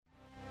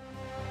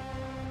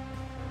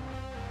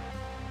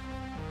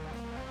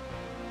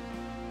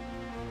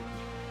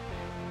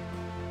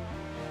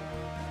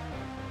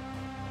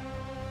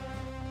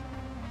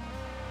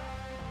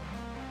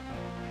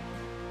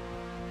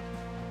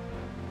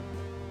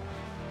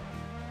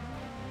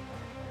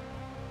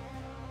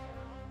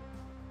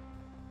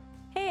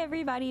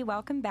everybody.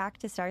 Welcome back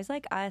to Stars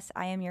Like Us.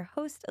 I am your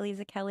host,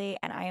 Eliza Kelly,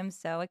 and I am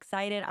so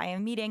excited. I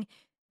am meeting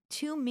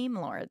two meme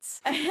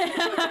lords.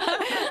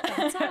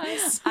 That's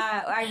us.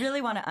 I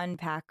really want to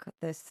unpack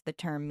the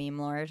term meme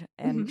lord,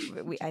 and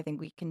I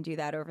think we can do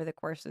that over the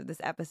course of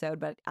this episode.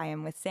 But I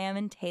am with Sam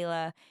and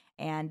Taylor,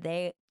 and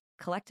they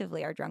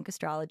collectively are Drunk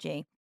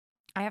Astrology.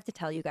 I have to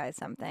tell you guys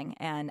something,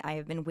 and I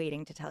have been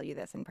waiting to tell you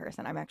this in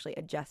person. I'm actually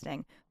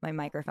adjusting my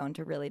microphone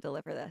to really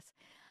deliver this.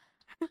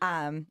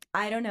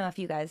 I don't know if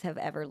you guys have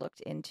ever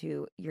looked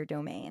into your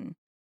domain,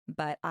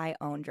 but I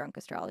own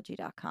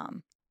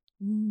drunkastrology.com.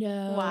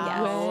 No.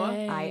 Wow.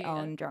 way. I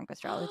own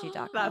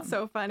drunkastrology.com. That's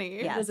so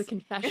funny. Yeah. It is a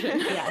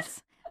confession.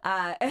 Yes.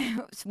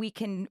 So we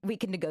can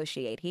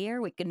negotiate here.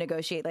 We can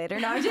negotiate later.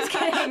 No, I'm just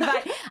kidding.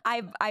 But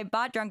I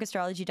bought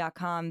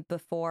drunkastrology.com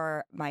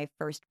before my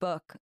first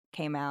book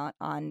came out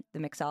on the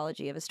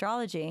mixology of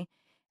astrology,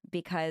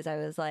 because I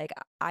was like,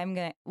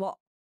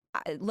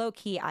 low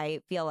key,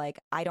 I feel like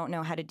I don't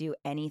know how to do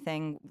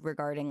anything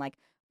regarding like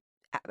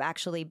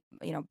actually,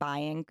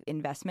 buying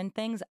investment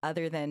things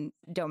other than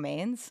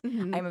domains.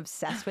 Mhm. I'm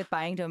obsessed with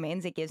buying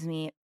domains. It gives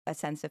me a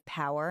sense of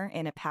power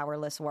in a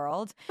powerless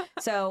world.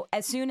 So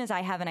as soon as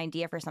I have an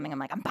idea for something, I'm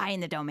like, I'm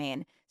buying the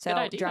domain. So Good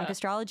idea.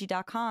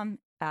 drunkastrology.com,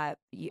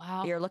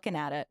 Wow. you're looking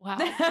at it. Wow.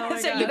 Oh my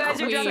So God. you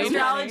guys are Drunk Queen.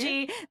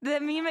 Astrology, the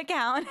meme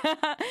account.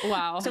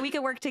 Wow. So we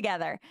could work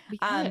together. We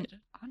could,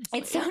 honestly.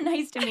 It's so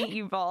nice to meet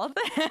you both.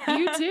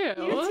 You too. You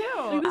too.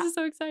 Like, this is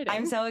so exciting.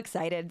 I'm so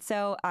excited.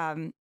 So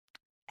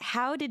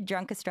how did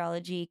Drunk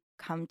Astrology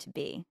come to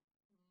be?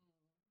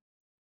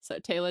 So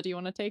Taylor, do you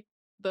want to take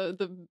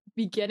the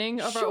beginning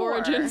of our Sure.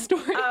 origin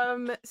story?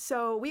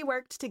 So we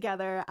worked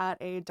together at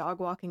a dog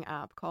walking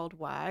app called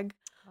WAG.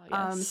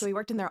 Oh, yes. So we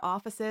worked in their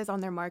offices on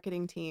their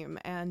marketing team,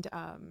 and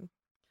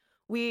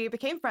we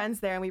became friends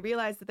there, and we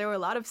realized that there were a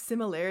lot of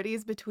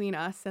similarities between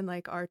us and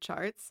like our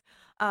charts.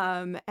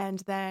 And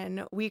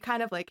then we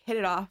kind of like hit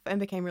it off and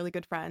became really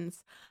good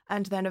friends.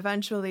 And then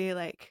eventually,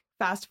 like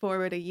fast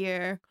forward a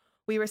year,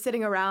 we were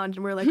sitting around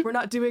and we're like, we're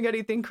not doing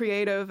anything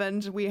creative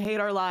and we hate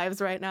our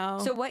lives right now.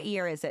 So what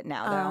year is it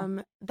now,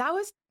 though? That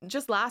was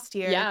just last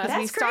year. Yeah. 'cause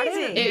we That's started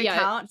crazy. the yeah,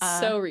 account.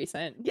 so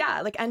recent.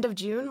 Yeah, like end of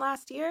June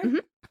last year Mhm.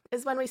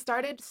 is when we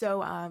started.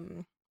 So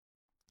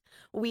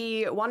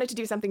we wanted to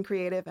do something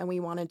creative, and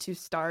we wanted to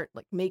start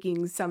like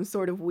making some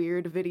sort of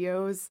weird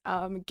videos,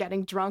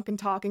 getting drunk and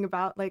talking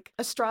about like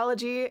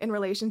astrology in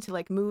relation to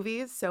like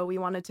movies. So we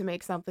wanted to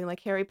make something like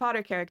Harry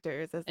Potter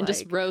characters as And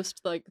just roast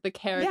like the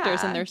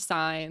characters Yeah. and their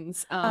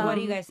signs. What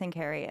do you guys think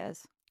Harry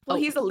is? well,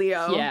 he's a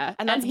Leo. Yeah.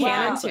 And that's he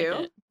canon acts like too.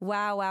 it.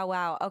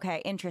 Wow.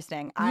 Okay,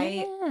 interesting.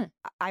 Yeah.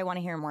 I want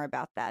to hear more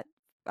about that.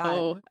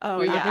 Oh, we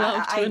would yeah.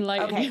 love to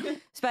enlighten okay.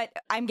 you. But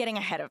I'm getting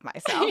ahead of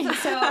myself.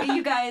 So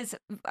you guys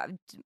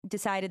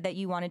decided that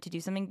you wanted to do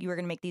something. You were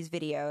going to make these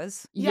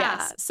videos. Yeah.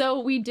 Yes. So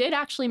we did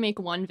actually make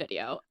one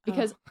video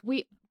because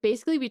we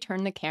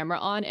turned the camera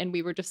on and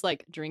we were just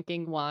like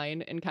drinking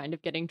wine and kind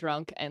of getting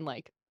drunk and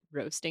like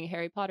roasting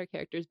Harry Potter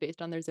characters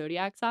based on their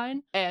zodiac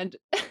sign. And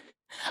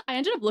I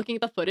ended up looking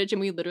at the footage and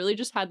we literally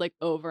just had like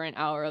over an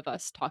hour of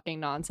us talking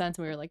nonsense.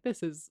 And we were like,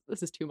 this is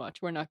too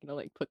much. We're not going to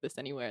like put this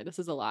anywhere. This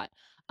is a lot.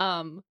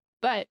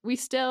 But we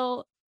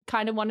still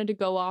kind of wanted to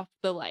go off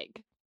the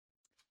like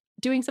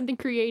doing something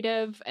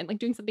creative and like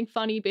doing something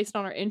funny based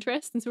on our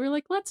interests. And so we were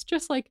like, let's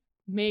just like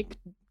make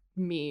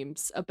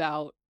memes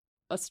about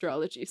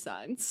astrology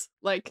signs.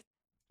 Like,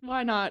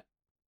 why not?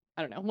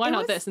 I don't know. Why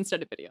not this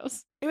instead of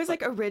videos? It was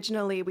like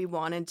originally we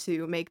wanted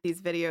to make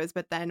these videos,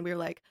 but then we were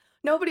like,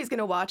 nobody's going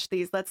to watch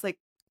these. Let's like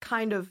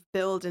kind of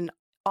build an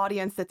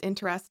audience that's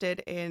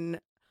interested in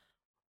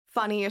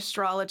funny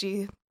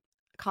astrology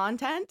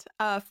content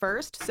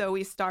first. So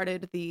we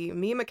started the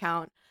meme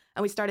account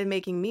and we started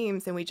making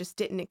memes, and we just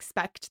didn't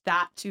expect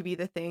that to be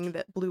the thing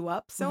that blew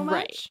up so much.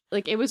 Right.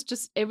 Like it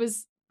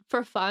was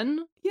for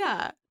fun,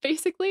 Yeah.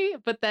 basically.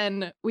 But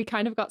then we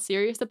kind of got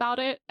serious about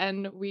it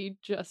and we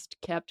just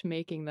kept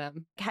making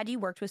them. Had you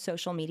worked with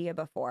social media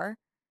before?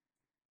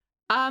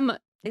 Is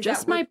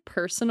Just that my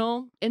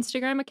personal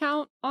Instagram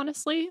account,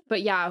 honestly.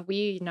 But yeah,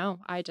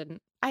 I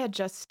didn't. I had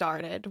just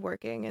started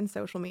working in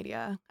social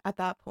media at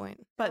that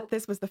point, but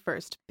this was the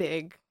first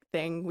big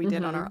thing we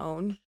did on our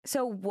own.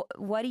 So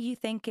what do you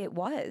think it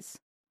was?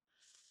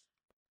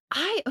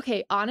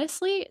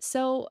 Honestly,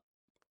 so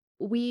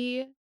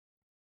we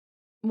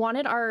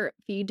wanted our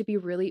feed to be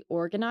really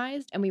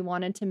organized and we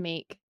wanted to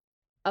make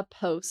a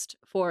post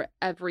for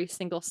every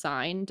single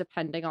sign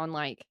depending on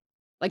like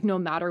no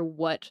matter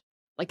what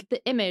like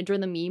the image or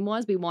the meme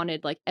was, we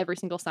wanted like every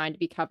single sign to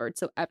be covered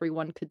so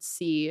everyone could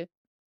see,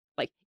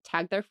 like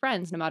tag their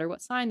friends no matter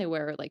what sign they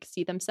were, like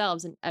see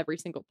themselves in every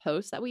single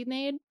post that we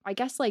made. I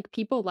guess like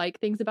people like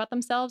things about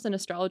themselves, and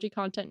astrology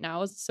content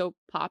now is so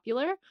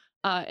popular.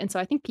 And so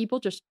I think people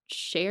just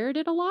shared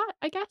it a lot,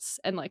 I guess,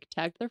 and like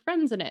tagged their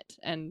friends in it.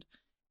 And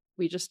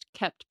we just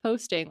kept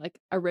posting. Like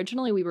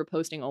originally we were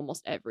posting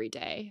almost every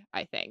day,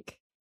 I think.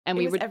 And It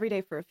we was would every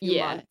day for a few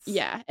months.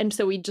 Yeah. And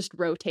so we'd just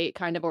rotate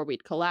kind of, or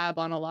we'd collab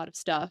on a lot of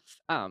stuff.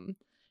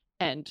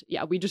 And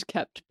yeah, we just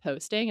kept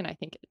posting, and I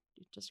think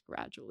it just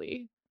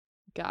gradually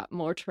got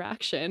more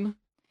traction.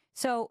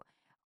 So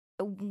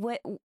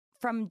what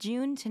from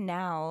June to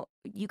now,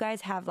 you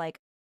guys have like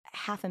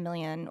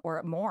 500,000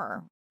 or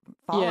more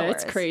followers. Yeah,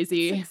 it's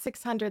crazy. It's like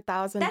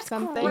 600,000 or That's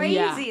something. crazy.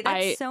 Yeah,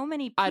 That's so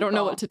many people. I don't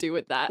know what to do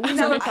with that. We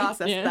No, never I-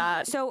 processed Yeah.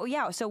 that. So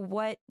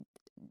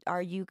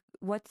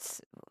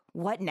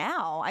what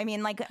now? I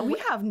mean, like We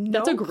have no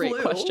That's a great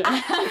clue. question.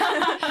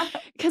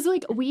 Because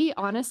like we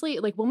honestly,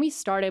 like when we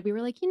started, we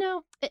were like,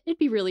 it'd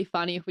be really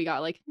funny if we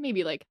got like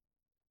maybe like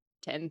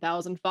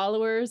 10,000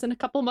 followers in a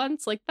couple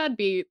months. Like that'd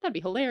be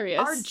hilarious.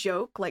 Our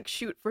joke, like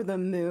shoot for the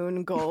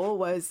moon goal,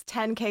 was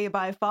 10K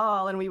by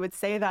fall, and we would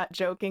say that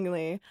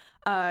jokingly.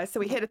 So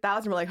we hit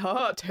 1,000. We're like,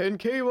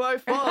 10K by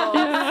fall.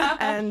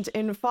 And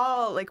in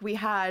fall, like we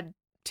had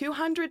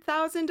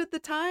 200,000 at the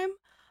time,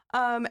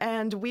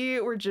 and we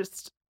were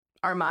just.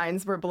 Our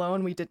minds were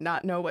blown. We did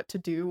not know what to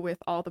do with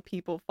all the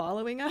people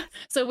following us.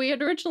 So we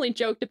had originally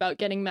joked about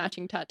getting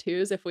matching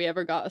tattoos if we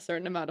ever got a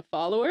certain amount of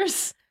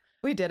followers.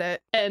 We did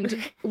it.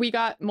 And we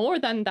got more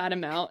than that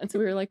amount. And so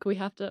we were like, we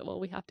have to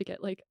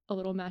get like a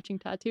little matching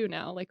tattoo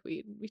now. Like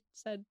we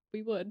said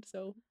we would.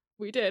 So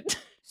we did.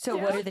 So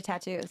what are the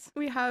tattoos?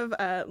 We have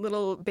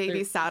little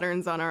baby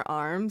Saturns on our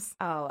arms.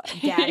 Oh,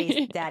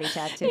 daddy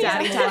tattoos.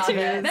 Daddy I love tattoos.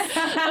 it.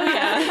 Oh,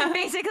 yeah.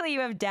 Basically, you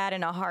have dad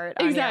and a heart.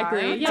 On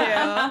Exactly, Your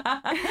arm. yeah.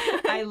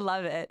 I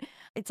love it.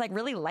 It's like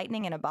really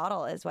lightning in a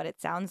bottle, is what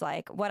it sounds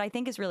like. What I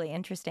think is really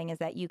interesting is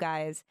that you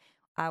guys,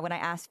 when I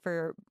asked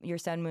for your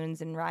sun,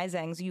 moons, and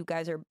risings, you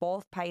guys are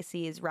both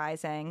Pisces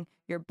rising.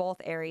 You're both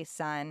Aries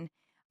sun.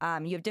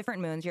 You have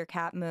different moons. Your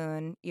Cap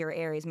moon, your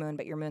Aries moon,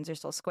 but your moons are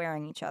still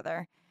squaring each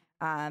other.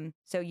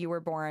 So you were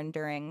born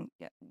during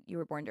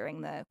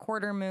the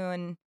quarter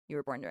moon. You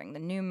were born during the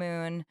new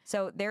moon.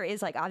 So there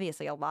is like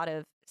obviously a lot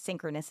of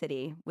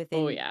synchronicity within.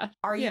 Oh yeah.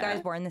 Are you Yeah.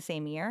 guys born the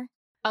same year?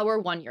 We're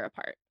 1 year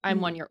apart. I'm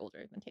Mhm. 1 year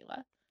older than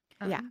Taylor.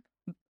 Yeah.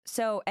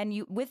 So, and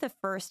you with the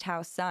first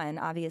house sun,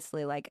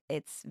 obviously, like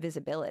it's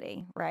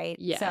visibility, right?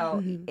 Yeah.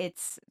 So Mhm.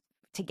 it's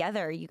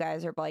together. You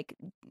guys are like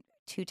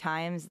 2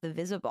 times the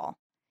visible.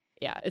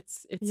 Yeah,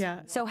 it's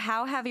Yeah. So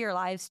how have your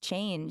lives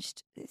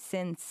changed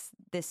since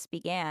this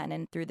began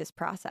and through this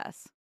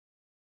process?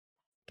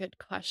 Good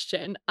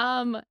question.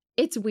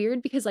 It's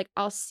weird because like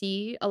I'll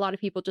see a lot of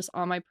people just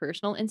on my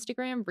personal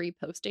Instagram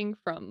reposting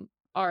from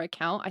our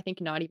account. I think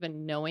not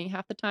even knowing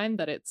half the time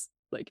that it's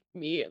like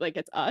me, like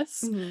it's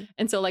us. Mhm.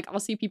 And so like I'll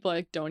see people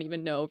like don't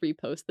even know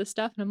repost this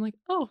stuff and I'm like,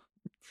 "Oh,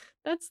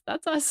 that's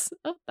us.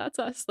 Oh, that's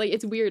us." Like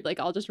it's weird. Like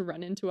I'll just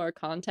run into our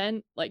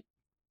content like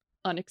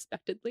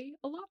unexpectedly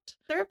a lot.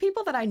 There are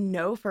people that I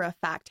know for a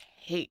fact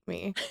hate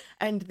me,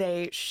 and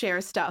they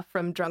share stuff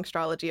from Drunk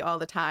Astrology all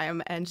the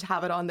time and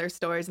have it on their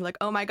stories and like,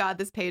 oh my God,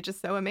 this page is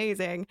so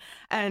amazing.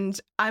 And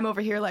I'm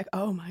over here like,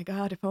 oh my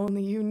God, if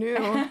only you knew.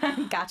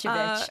 Gotcha,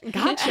 bitch.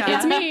 Gotcha.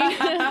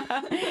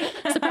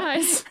 It's me.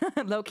 Surprise.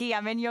 Low key,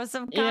 I'm in your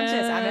subconscious.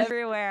 I'm Yeah.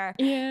 everywhere.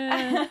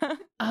 Yeah.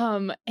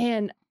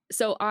 And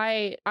so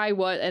I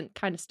was and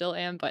kind of still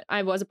am, but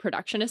I was a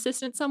production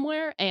assistant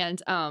somewhere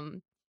and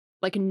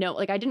like no,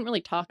 like I didn't really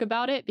talk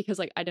about it because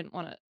like I didn't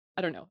want to,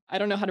 I don't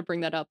know how to bring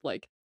that up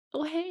like,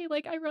 oh hey,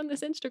 like I run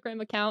this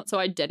Instagram account. So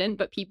I didn't,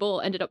 but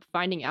people ended up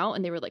finding out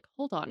and they were like,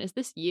 hold on, is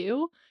this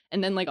you?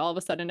 And then like all of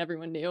a sudden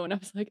everyone knew and I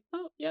was like,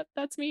 oh yep,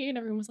 that's me. And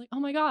everyone was like, oh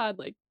my God,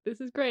 like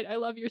this is great. I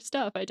love your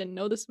stuff. I didn't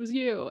know this was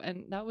you.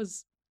 And that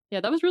was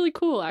really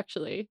cool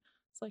actually.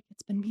 It's like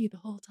it's been me the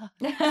whole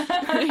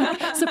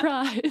time.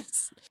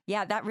 Surprise.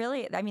 Yeah, that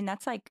really, I mean,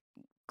 that's like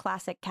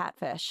classic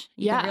catfish.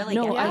 You can Yeah, really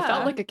no, get I that.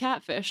 felt like a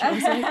catfish. I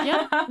was like,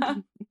 yeah,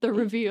 the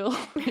reveal.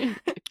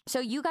 So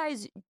you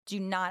guys do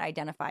not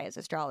identify as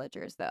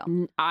astrologers,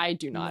 though. I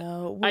do not.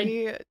 No, I-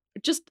 we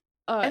Just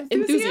Enthusiasts?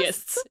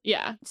 enthusiasts.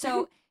 Yeah.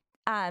 So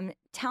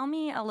tell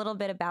me a little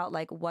bit about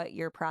like what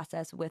your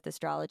process with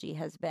astrology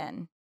has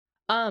been.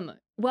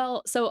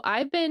 Well, so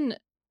I've been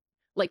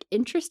like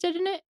interested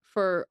in it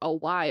for a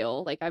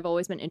while. Like I've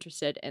always been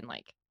interested in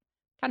like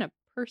kind of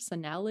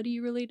personality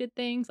related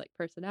things, like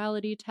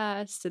personality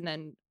tests and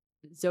then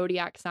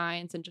zodiac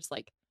signs and just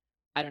like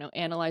I don't know,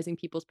 analyzing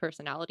people's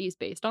personalities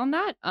based on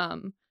that.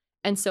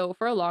 And so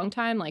for a long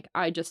time like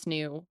I just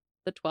knew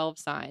the 12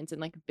 signs and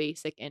like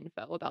basic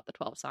info about the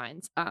 12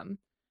 signs.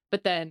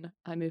 But then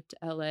I moved to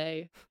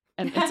LA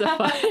and it's a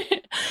fun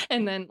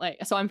and then like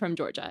so I'm from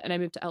Georgia and I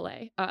moved to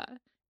LA.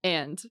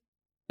 And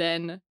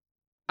then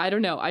I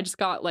don't know, I just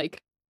got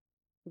like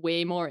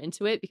way more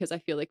into it because I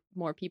feel like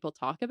more people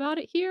talk about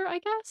it here, I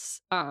guess.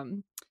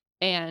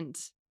 And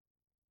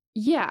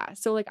yeah,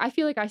 so like I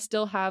feel like I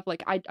still have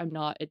like I'm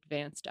not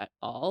advanced at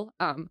all.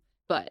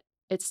 But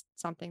it's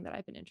something that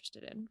I've been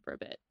interested in for a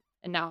bit.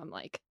 And now I'm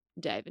like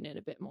diving in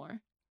a bit more.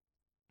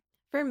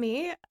 For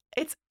me,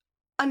 it's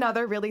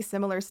another really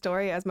similar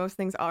story as most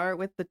things are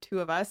with the two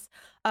of us.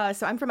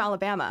 So I'm from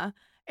Alabama,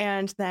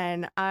 and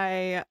then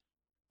I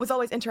was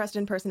always interested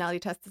in personality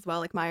tests as well,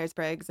 like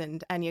Myers-Briggs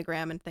and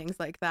Enneagram and things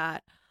like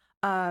that.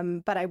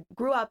 But I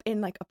grew up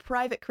in like a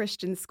private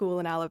Christian school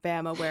in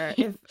Alabama where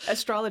if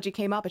astrology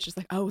came up, it's just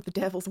like, oh, the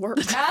devil's work.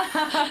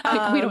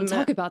 Like, we don't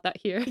talk about that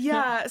here.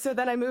 Yeah. So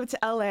then I moved to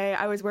LA.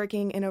 I was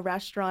working in a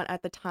restaurant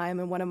at the time,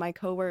 and one of my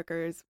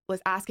coworkers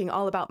was asking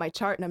all about my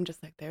chart, and I'm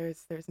just like,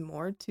 there's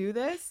more to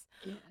this.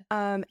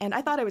 Yeah. And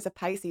I thought I was a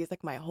Pisces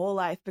like my whole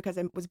life because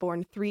I was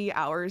born 3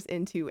 hours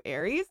into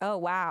Aries. Oh,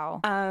 wow.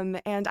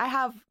 And I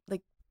have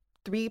like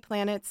 3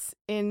 planets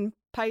in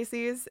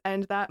Pisces,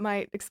 and that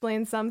might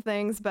explain some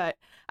things. But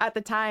at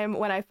the time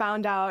when I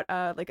found out,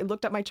 like I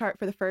looked up my chart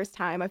for the first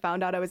time, I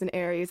found out I was an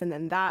Aries, and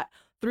then that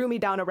threw me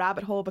down a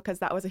rabbit hole because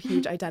that was a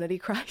huge identity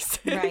crisis.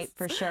 Right,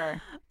 for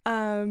sure.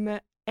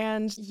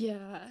 And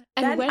Yeah.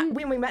 then And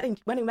when we met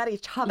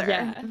each other,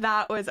 Yeah.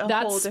 that was a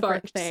that whole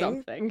different sparked thing.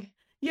 something.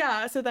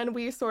 Yeah, so then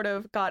we sort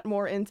of got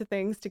more into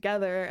things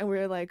together, and we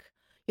were like,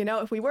 you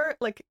know, if we were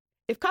like,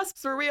 if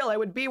cusps were real, I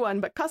would be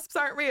one, but cusps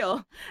aren't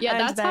real. Yeah, And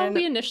that's how then-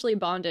 we initially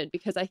bonded,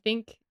 because I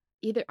think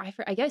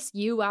I guess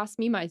you asked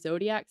me my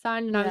zodiac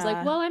sign, and I was like,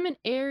 Yeah. well, I'm an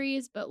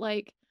Aries, but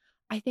like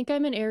I think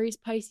I'm an Aries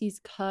Pisces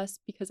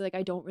cusp, because like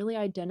I don't really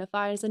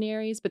identify as an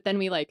Aries. But then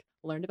we like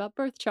learned about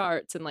birth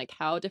charts and like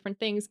how different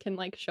things can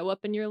like show up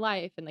in your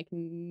life, and like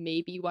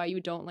maybe why you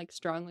don't like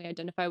strongly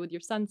identify with your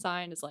sun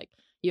sign is like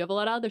you have a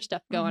lot of other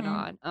stuff going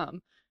Mhm.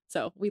 on.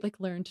 So we like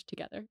learned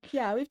together.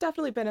 Yeah, we've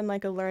definitely been in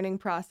like a learning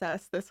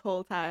process this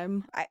whole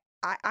time.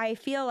 I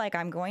feel like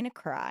I'm going to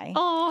cry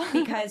Oh,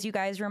 because you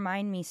guys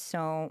remind me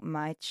so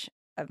much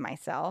of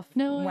myself.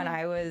 No When way.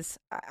 I was,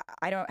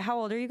 I don't, how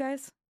old are you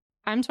guys?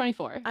 I'm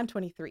 24. I'm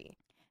 23.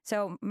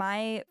 So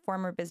my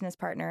former business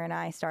partner and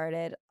I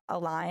started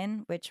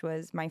Align, which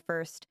was my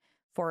first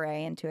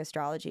foray into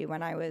astrology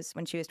when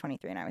she was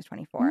 23 and I was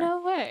 24.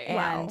 No way.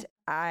 And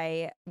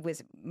I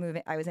was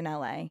in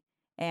LA,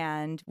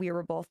 and we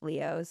were both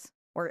Leos,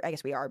 or I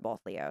guess we are both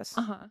Leos.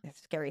 Uh-huh.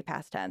 It's scary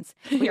past tense.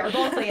 We are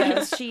both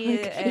Leos. She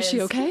Is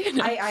she okay?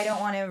 No. I don't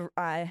want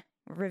to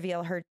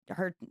reveal her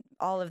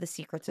all of the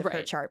secrets of her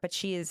Right. chart, but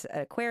she is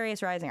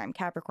Aquarius rising. I'm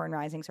Capricorn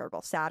rising, so we're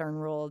both Saturn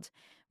ruled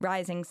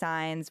rising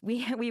signs.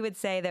 We would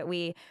say that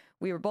we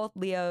were both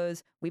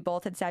Leos. We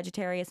both had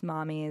Sagittarius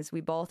mommies.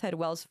 We both had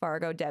Wells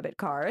Fargo debit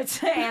cards,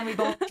 and we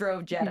both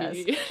drove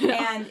Jettas. Me.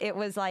 And it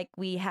was like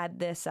we had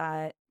this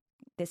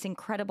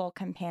incredible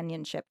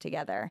companionship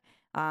together,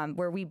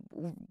 where we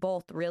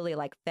both really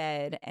like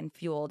fed and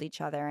fueled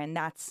each other. And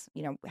that's,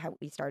 you know, how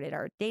we started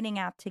our dating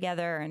app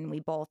together, and we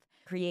both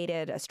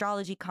created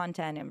astrology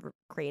content and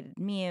created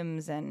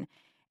memes. And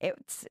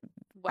it's,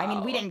 I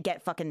mean, we Wow. didn't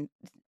get fucking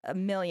a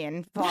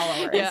million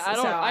followers. Yeah, I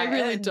don't- So I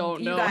really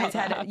don't know how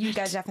that You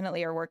guys happened.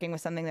 definitely are working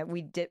with something that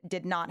we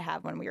did not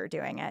have when we were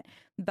doing it.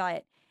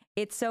 But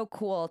it's so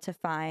cool to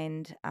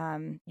find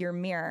your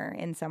mirror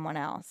in someone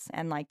else,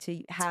 and like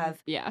to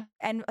have, Yeah.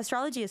 and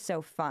astrology is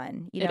so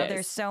fun. You It know, is.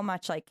 there's so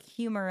much like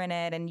humor in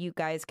it, and you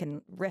guys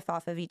can riff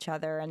off of each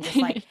other. And just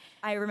like,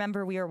 I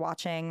remember we were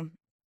watching,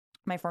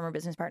 my former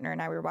business partner and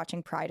I, we were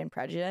watching Pride and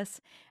Prejudice,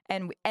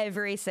 and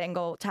every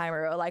single time we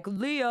were like,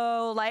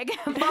 Leo, like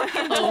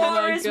fucking Oh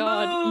my Taurus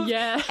god. move.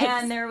 Yes.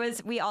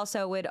 And we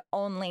also would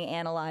only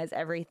analyze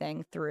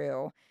everything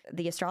through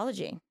the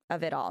astrology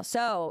of it all.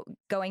 So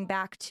going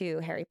back to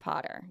Harry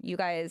Potter, you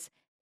guys,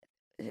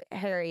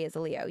 Harry is a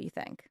Leo, you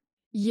think?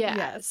 Yeah.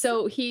 Yes.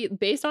 So he,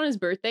 based on his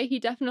birthday, he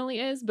definitely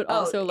is, but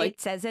also like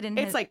it says it in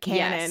It's his, like canon.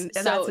 yes. and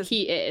So that's his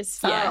he is.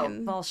 oh, Yeah.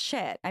 sign. well,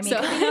 shit. I mean,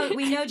 So-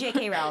 we know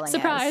J.K. Rowling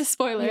Surprise is.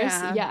 spoilers.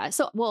 Yeah. Yeah.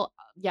 So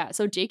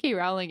so J.K.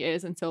 Rowling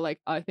is, and so like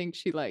I think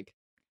she like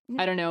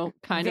I don't know,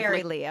 kind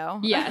Very of like, Leo.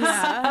 yes.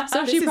 Yeah.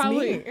 So This she is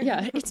probably me.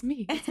 yeah, it's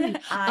me. It's me.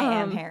 I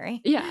am Um,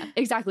 Harry. Yeah,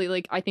 exactly.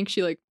 Like I think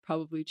she like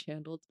probably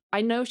channeled.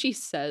 I know she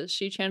says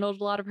she channeled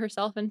a lot of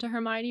herself into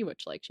Hermione,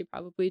 which like she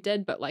probably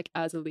did, but like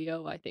as a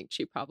Leo, I think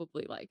she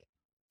probably like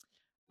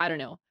I don't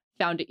know,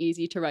 found it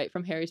easy to write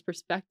from Harry's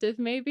perspective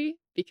maybe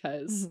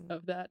because Mhm.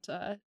 of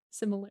that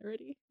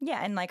similarity. Yeah,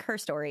 and like her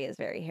story is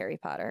very Harry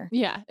Potter,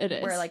 Yeah, it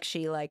is. where like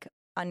she like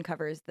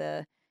uncovers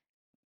the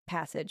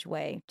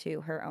passageway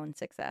to her own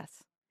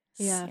success.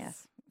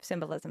 Yes.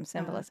 Symbolism.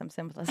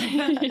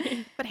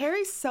 But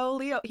Harry's so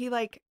Leo. He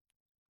like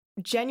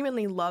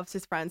genuinely loves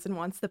his friends and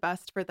wants the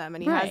best for them,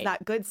 and he has Right.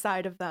 that good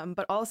side of them.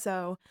 But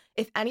also,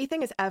 if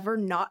anything is ever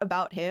not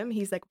about him,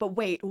 he's like, but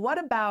wait, what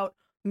about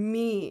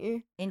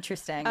me?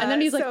 Interesting. And then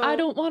he's like, so- I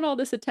don't want all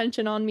this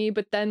attention on me,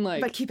 but then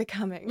like But keep it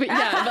coming. but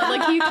yeah, but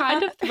like he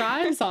kind of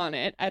thrives on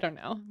it. I don't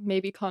know.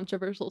 Maybe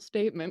controversial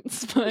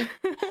statements, but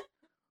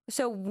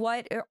So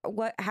what's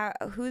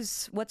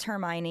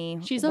Hermione?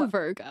 she's a What-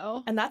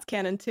 Virgo. And that's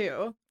canon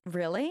too.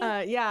 really?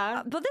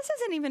 Yeah. But this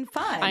isn't even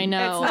fun. I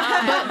know.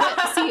 not.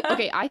 But see,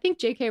 okay, I think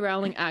J.K.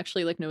 Rowling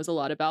actually like knows a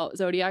lot about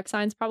zodiac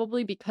signs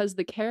probably because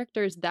the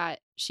characters that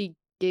she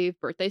gave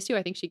birthdays to,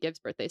 I think she gives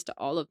birthdays to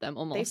all of them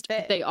almost.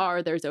 fit. They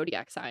are their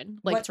zodiac sign.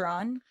 Like What's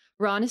Ron?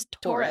 Ron is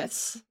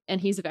Taurus. Taurus,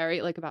 and he's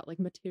very like about like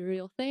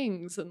material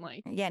things and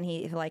like Yeah, and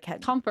he like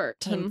had comfort.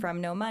 came and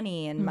from no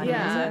money, and money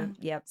Yeah. was a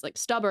yep. it's like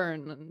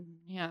stubborn and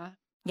yeah.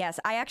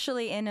 Yes, I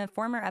actually, in a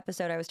former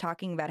episode, I was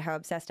talking about how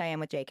obsessed I am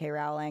with J.K.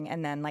 Rowling,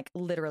 and then, like,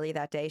 literally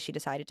that day, she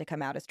decided to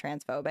come out as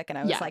transphobic, and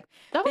I was like,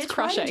 that was "Bitch,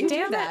 why did crushing. you do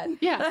Damn that?" it.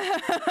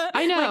 Yeah,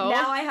 I know. Like,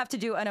 now I have to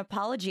do an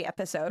apology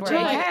episode where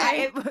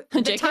JK.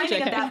 the JK.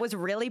 timing of that was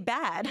really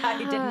bad. I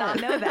did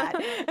not know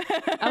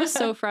that. That was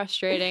so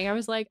frustrating. I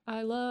was like,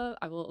 I will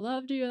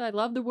love you. I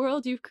love the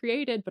world you've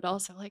created, but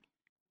also like,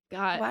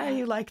 God, Why are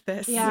you like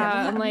this?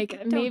 yeah, I'm like,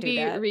 Don't do maybe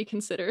that.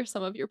 reconsider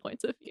some of your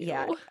points of view.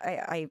 Yeah,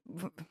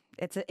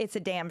 it's a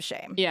damn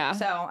shame. Yeah.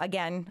 So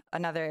again,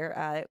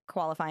 another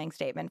qualifying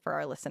statement for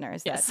our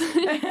listeners. Yes.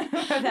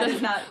 That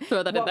is not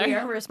Throw that in what we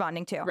there. are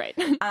responding to. Right.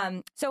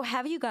 So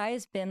have you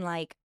guys been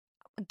like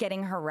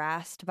getting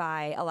harassed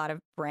by a lot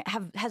of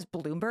has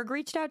Bloomberg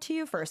reached out to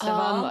you first of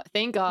all?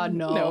 Thank God,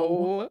 no.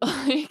 No.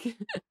 Like,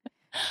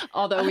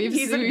 although we've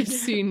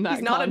seen that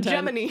He's not content. a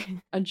Gemini.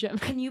 A Gemini.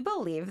 Can you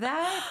believe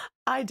that?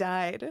 I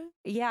died.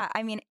 Yeah,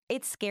 I mean,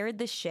 it scared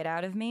the shit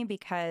out of me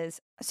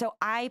because so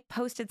I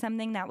posted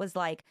something that was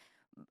like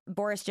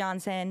Boris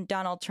Johnson,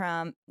 Donald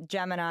Trump,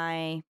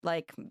 Gemini,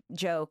 like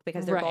joke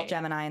because they're both Right.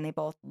 Gemini and they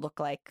both look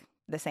like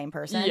the same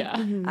person. Yeah.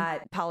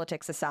 Mhm.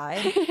 Politics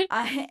aside.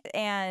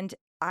 And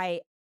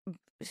I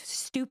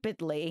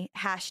stupidly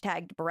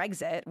hashtagged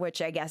Brexit,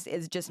 which I guess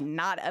is just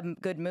not a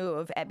good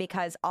move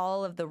because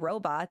all of the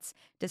robots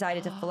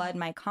decided to flood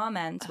my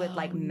comments with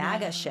like Oh,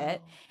 MAGA no.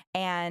 shit.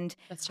 And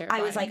That's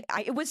terrifying. I was like,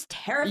 it was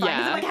terrifying. 'Cause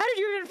I'm Yeah. like, how did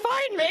you even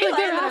find me? Like,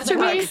 they're I was after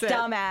like, me.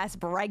 dumbass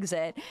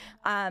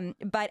Brexit.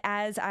 But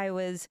as I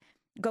was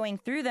going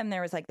through them,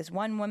 there was like this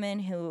one woman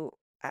who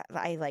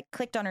I like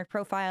clicked on her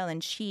profile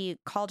and she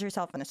called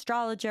herself an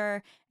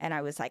astrologer. And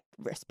I was like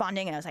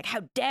responding and I was like,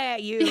 how dare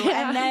you?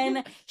 Yeah. And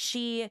then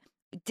she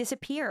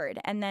disappeared.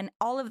 And then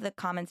all of the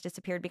comments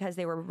disappeared because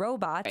they were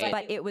robots, Right.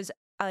 but it was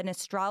an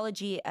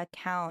astrology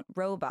account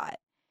robot.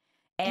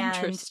 And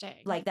Interesting.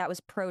 like that was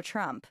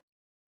pro-Trump.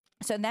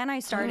 So then I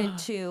started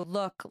to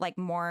look like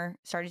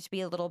started to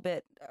be a little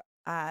bit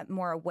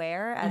more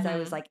aware as I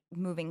was Mhm. like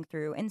moving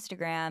through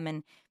Instagram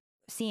and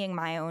seeing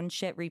my own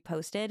shit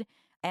reposted.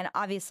 And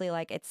obviously,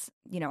 like it's,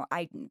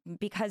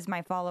 because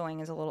my following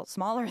is a little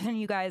smaller than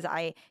you guys,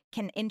 I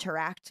can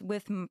interact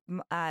with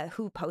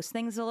who posts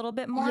things a little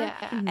bit more. Yeah.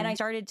 Mhm. And I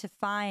started to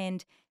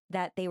find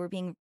that there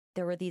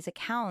were these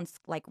accounts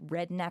like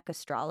Redneck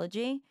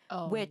Astrology,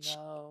 Oh, which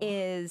no.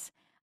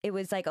 it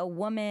was like a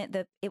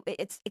woman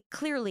it's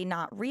clearly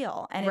not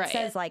real, and Right. it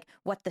says like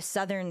what the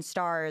Southern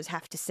stars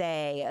have to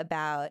say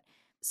about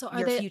So are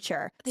your they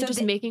future. they So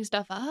just making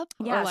stuff up?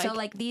 Or yeah, so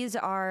like these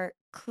are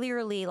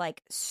clearly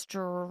like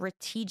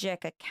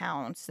strategic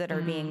accounts that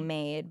are being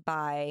made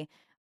by,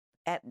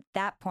 at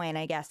that point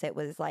I guess it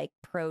was like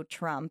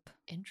pro-Trump,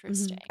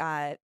 interesting.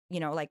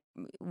 like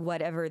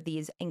whatever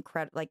these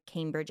incredible like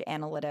Cambridge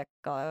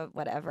Analytica,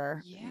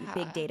 whatever Yeah.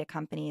 big data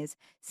companies,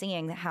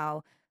 seeing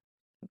how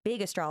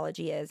big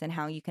astrology is and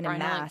how you can Trying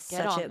to, like, amass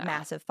get such on a that.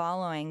 massive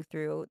following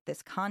through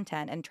this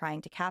content and trying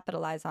to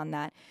capitalize on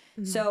that.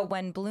 Mhm. So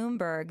when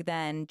Bloomberg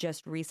then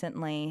just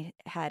recently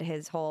had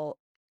his whole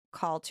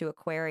call to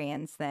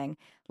Aquarians thing,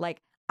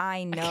 like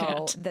I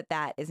know can't.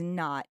 that is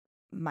not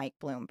Mike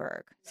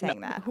Bloomberg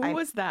saying that. Who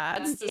was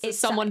that? It's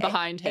someone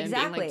behind him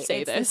exactly. being like,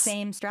 say it's this. the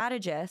same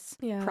strategists,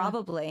 Yeah.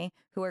 probably,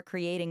 who are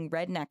creating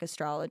redneck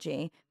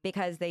astrology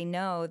because they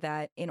know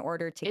that in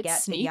order to It's get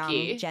the sneaky.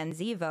 young Gen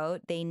Z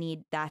vote,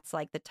 that's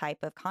like the type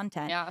of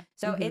content. Yeah.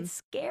 So Mhm. it's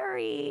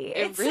scary.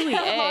 It really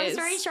Long is.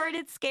 story short,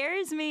 it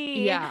scares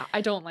me. Yeah.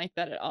 I don't like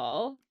that at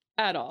all.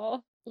 At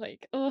all.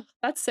 Like, oh,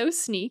 that's so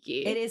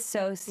sneaky. It is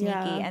so sneaky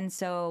Yeah. and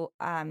so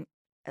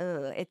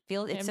it's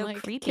I'm so like,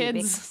 creepy.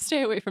 Kids,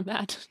 stay away from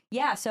that.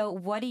 Yeah. So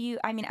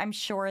I'm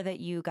sure that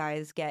you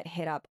guys get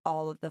hit up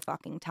all of the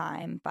fucking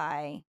time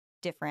by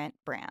different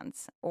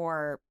brands,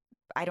 or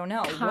I don't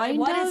know.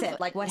 What is it?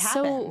 Like what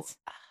happens?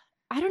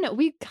 I don't know.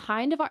 We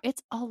kind of are.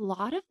 It's a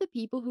lot of the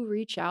people who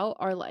reach out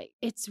are like,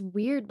 it's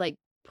weird, like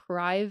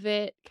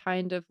private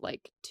kind of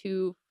like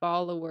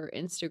 2-follower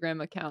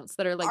Instagram accounts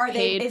that are like Are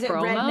paid is it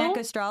promo. Redneck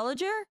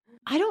Astrologer?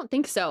 I don't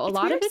think so. A It's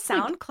lot weird of it's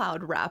like, SoundCloud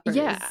rappers.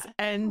 Yeah.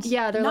 And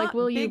Yeah, they're like, not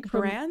will you big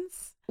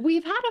brands?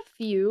 we've had a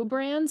few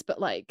brands, but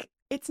like,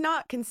 It's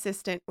not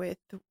consistent with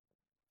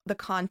the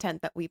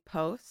content that we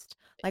post.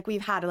 Like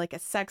we've had like a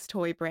sex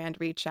toy brand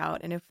reach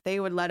out, and if they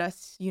would let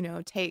us,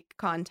 take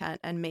content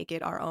and make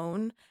it our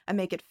own and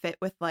make it fit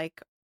with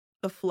like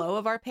the flow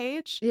of our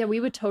page. yeah, we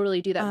would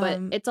totally do that. But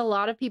Um, it's a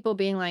lot of people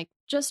being like,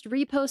 just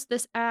repost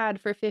this ad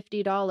for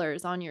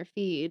 $50 on your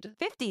feed.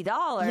 $50.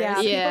 Yeah,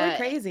 people Yeah. are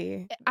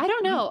crazy. I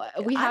don't know.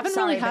 We I'm haven't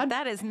sorry, really had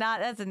but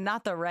that's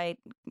not the right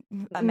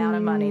amount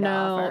of money to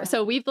offer.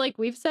 So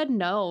we've said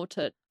no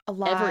to A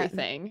lot.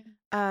 everything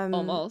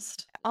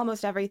Almost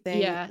almost.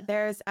 everything. Yeah.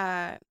 There's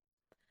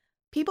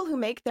people who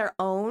make their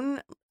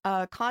own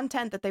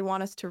content that they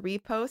want us to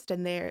repost,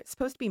 and they're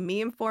supposed to be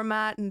meme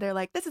format, and they're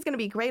like, this is going to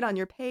be great on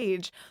your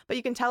page, but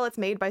you can tell it's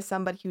made by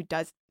somebody who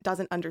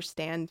doesn't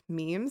understand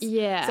memes.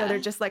 Yeah. So they're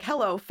just like,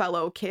 hello,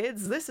 fellow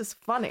kids, this is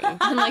funny.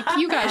 I'm like,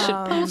 you guys should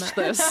post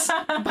Um, this.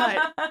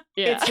 but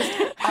Yeah. it's just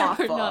We're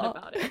awful. not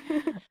about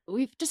it.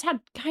 We've just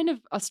had kind of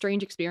a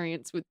strange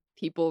experience with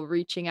people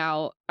reaching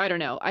out. I don't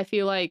know. I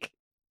feel like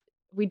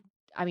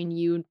I mean,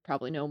 you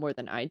probably know more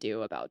than I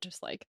do about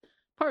just like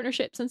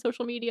partnerships and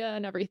social media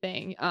and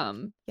everything.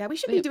 Yeah, we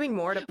should we be have- doing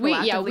more to we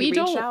proactively we reach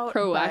don't out, but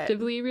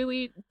proactively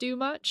really do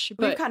much,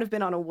 we've but kind of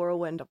been on a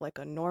whirlwind of like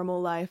a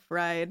normal life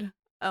ride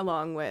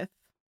along with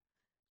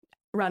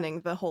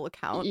running the whole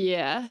account.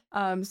 yeah.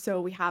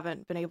 So we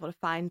haven't been able to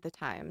find the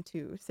time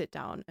to sit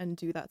down and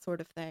do that sort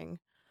of thing.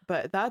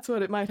 But that's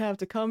what it might have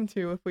to come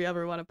to if we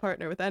ever want to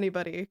partner with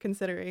anybody,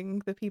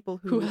 considering the people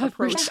Who who have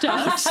approach reached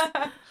us.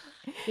 out.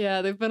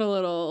 Yeah, they've been a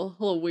little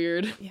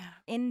weird. Yeah.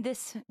 In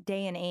this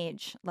day and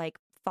age, like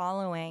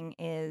following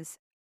is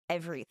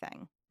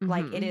everything.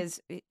 Like it Mhm.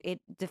 is,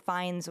 it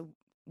defines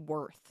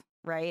worth,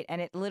 right?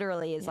 And it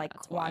literally is Yeah, like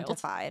it's wild.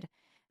 quantified.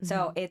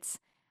 So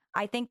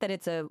I think that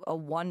it's a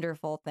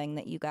wonderful thing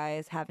that you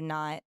guys have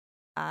not,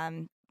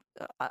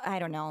 I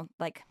don't know,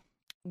 like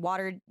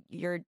watered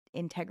your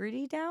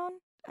integrity down,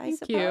 I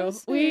Thank you.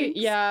 suppose.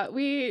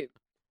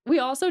 We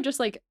also just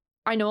like,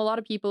 I know a lot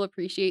of people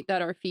appreciate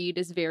that our feed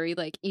is very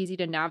like easy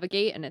to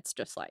navigate, and it's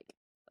just like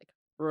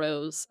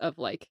rows of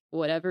like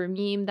whatever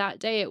meme that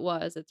day it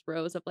was. It's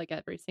rows of like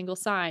every single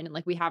sign, and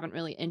like we haven't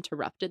really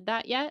interrupted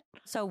that yet.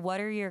 So what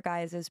are your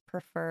guys'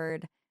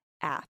 preferred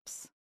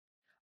apps?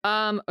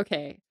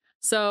 Okay.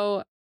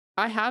 So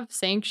I have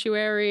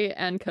Sanctuary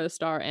and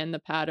CoStar and the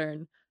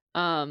Pattern.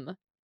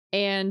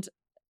 And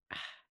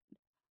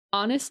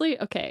honestly,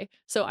 okay.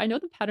 So I know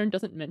the Pattern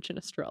doesn't mention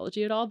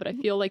astrology at all, but I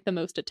feel like the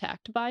most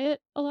attacked by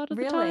it a lot of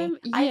the Really? time.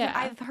 Yeah.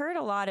 I've heard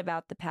a lot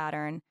about the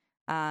Pattern.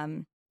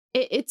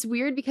 It's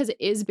weird because it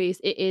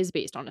is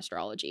based on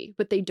astrology,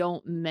 but they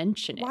don't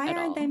mention it Why at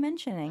aren't they all.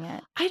 mentioning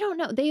it? I don't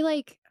know. They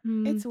like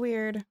It's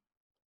weird.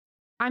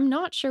 I'm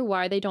not sure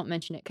why they don't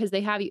mention it, because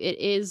they have you. It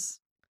is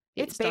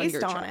It's based based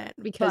your on chart, it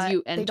because but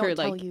you they enter don't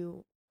tell like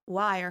you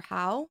why or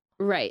how.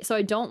 right. So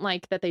I don't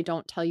like that they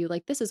don't tell you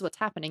like this is what's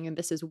happening and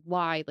this is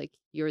why like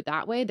you're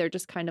that way. They're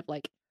just kind of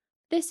like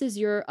this is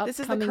your This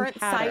is the upcoming current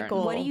pattern.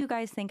 cycle. What do you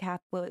guys think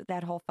what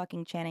that whole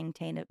fucking Channing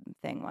Tatum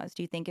thing was?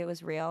 Do you think it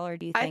was real, or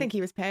do you I think think he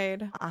was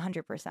paid.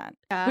 100%?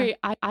 Wait,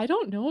 I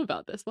don't know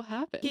about this. What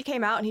happened? He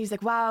came out and he's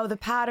like, "Wow, the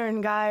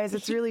pattern, guys,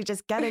 it's really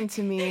just getting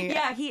to me."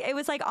 Yeah, it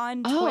was like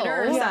on Oh.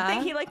 Twitter or Yeah.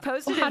 something. He like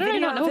posted How a did I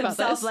video not know of about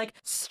himself this? like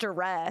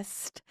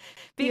stressed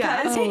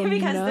Yeah. because Oh,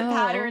 because the no.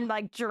 pattern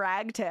like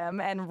dragged him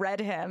and read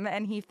him,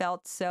 and he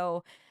felt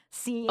so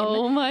seen.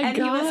 Oh my and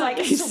god. he was like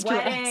He's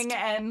sweating stressed.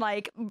 and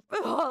like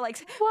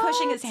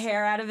pushing his What?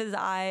 hair out of his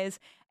eyes.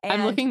 And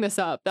I'm looking this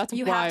up. That's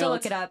you wild. have to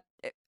look it up.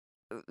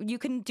 You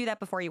can do that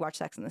before you watch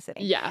Sex in the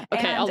City. Yeah.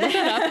 Okay, And- I'll look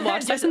it up.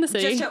 Watch Sex in the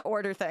City. just to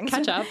order things.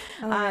 Catch up.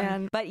 Oh,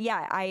 man. But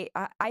yeah,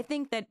 I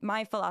think that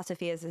my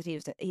philosophy is that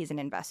he's an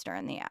investor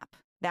in the app.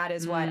 That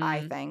is what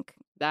I think.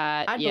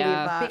 That I'd believe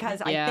yeah. that.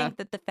 Because yeah. I think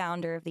that the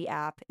founder of the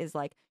app is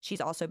like,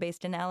 she's also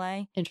based in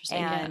LA. Interesting.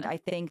 And yeah. I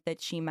think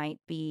that she might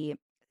be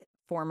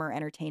former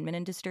entertainment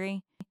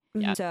industry.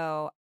 Yeah.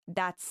 So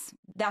that's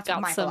Got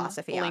my some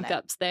philosophy on link it.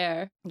 ups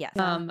there. Yes.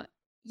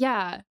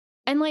 Yeah.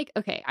 And like,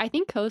 okay, I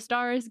think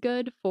CoStar is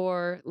good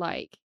for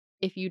like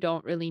if you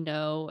don't really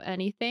know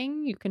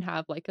anything, you can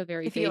have like a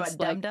very if you're a base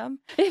dum like dum.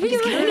 if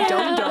Just you, give it a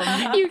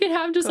dum-dum. you can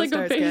have just like a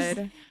CoStar's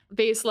good.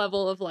 base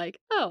level of like,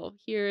 oh,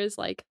 here is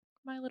like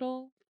my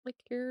little like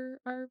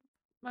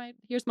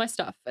here's my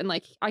stuff, and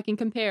like I can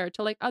compare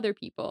to like other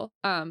people.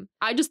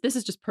 This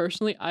is just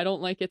personally, I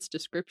don't like its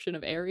description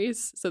of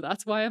Aries, so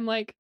that's why I'm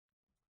like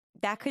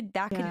That could do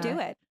Yeah.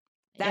 it.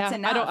 That's yeah,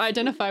 enough. I don't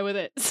identify with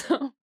it.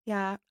 So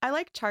Yeah, I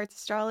like charts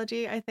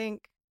astrology, I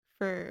think,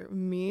 for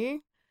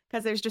me,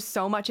 because there's just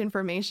so much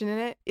information in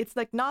it. It's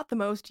like not the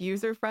most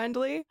user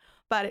friendly,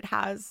 but it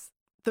has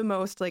the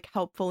most like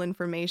helpful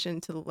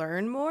information to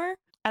learn more.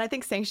 And I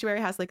think Sanctuary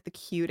has like the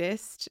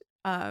cutest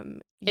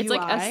it's UI.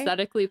 like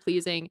aesthetically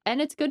pleasing,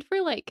 and it's good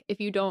for like if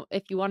you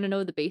want to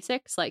know the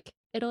basics, like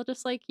it'll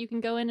just like you can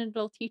go in and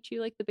it'll teach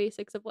you like the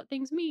basics of what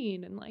things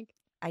mean, and like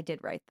I did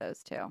write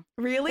those too.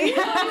 Really? It's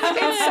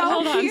It's so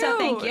Hold on. cute. So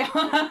thank you.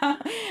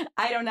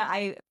 I don't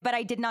know. But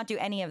I did not do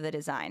any of the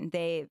design.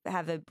 They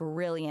have a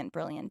brilliant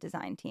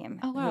design team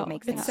Oh, wow. who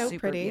makes It's things so super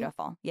pretty.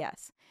 beautiful.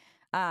 Yes.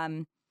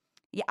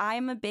 Yeah,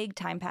 I'm a big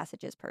time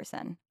passages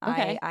person.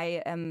 Okay.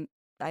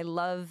 I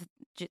love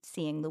just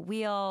seeing the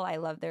wheel. I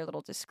love their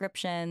little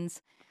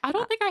descriptions. I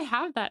don't think I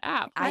have that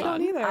app. I Hold don't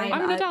on. either. I'm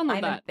gonna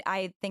download that.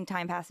 I think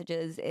time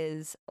passages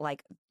is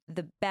like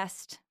the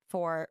best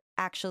for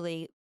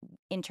actually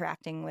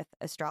interacting with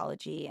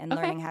astrology and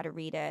Okay. learning how to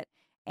read it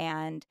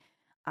and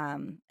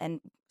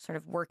sort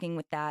of working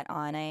with that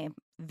on a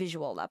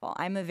visual level.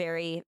 I'm a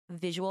very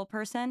visual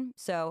person,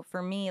 so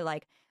for me,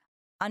 like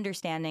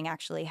understanding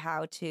actually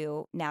how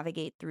to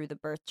navigate through the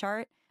birth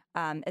chart,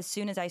 as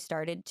soon as I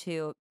started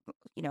to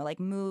like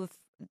move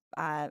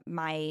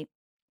my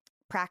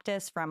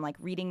practice from like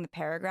reading the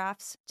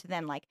paragraphs to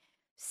then like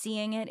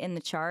seeing it in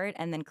the chart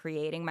and then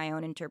creating my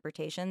own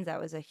interpretations, that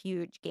was a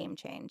huge game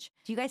change.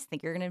 Do you guys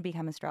think you're going to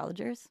become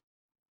astrologers?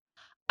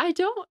 I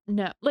don't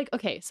know. Like,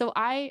 okay, so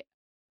I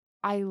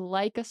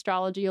like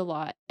astrology a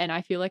lot, and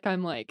I feel like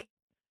I'm like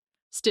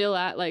still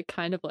at like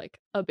kind of like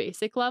a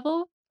basic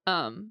level.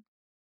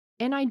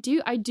 And I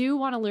do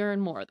want to learn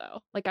more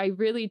though. Like I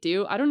really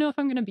do. I don't know if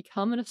I'm going to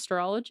become an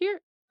astrologer,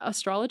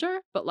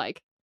 but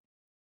like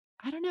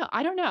I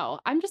don't know.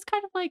 I'm just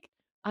kind of like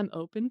I'm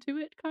open to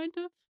it kind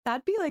of.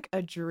 That'd be like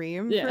a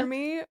dream Yeah. for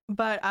me,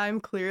 but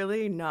I'm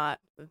clearly not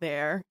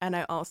there. And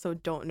I also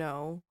don't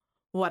know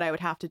what I would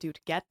have to do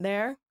to get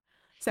there.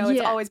 So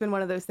it's Yeah. always been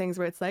one of those things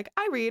where it's like,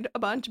 I read a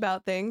bunch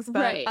about things, but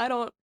Right. I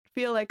don't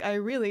feel like I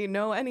really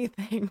know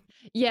anything.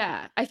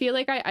 Yeah. I feel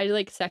like I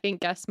like second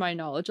guess my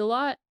knowledge a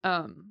lot.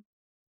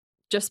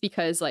 Just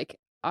because like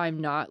I'm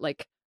not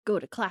like go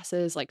to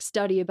classes, like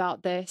study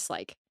about this,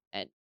 like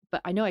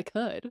but I know I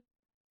could.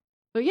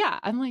 But yeah,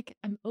 I'm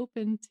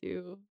open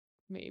to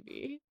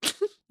maybe.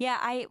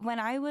 Yeah, when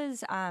I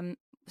was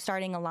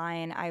starting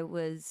Align, I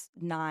was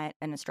not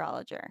an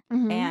astrologer,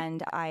 Mhm.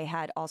 and I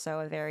had also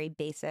a very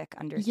basic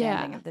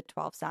understanding Yeah. of the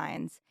 12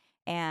 signs.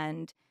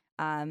 And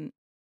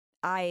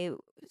I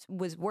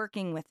was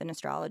working with an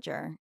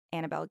astrologer,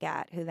 Annabelle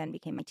Gatt, who then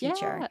became my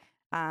teacher,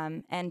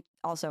 and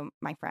also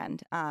my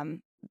friend.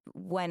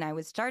 When I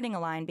was starting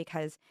Align,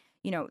 because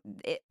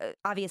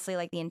obviously,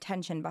 like the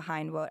intention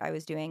behind what I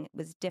was doing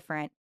was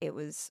different. It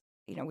was,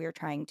 we were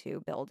trying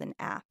to build an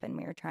app, and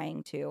we were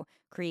trying to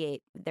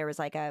create. There was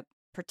like a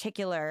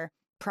particular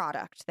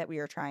product that we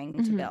were trying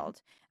to Mhm.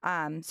 build.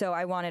 So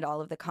I wanted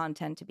all of the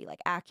content to be like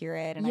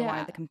accurate, and I Yeah.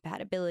 wanted the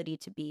compatibility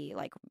to be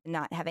like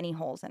not have any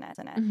holes in it.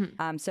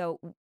 Mhm. So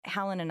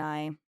Helen and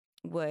I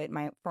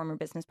my former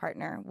business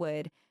partner,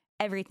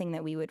 everything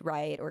that we would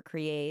write or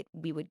create,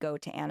 we would go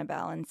to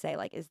Annabelle and say,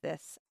 like, is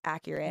this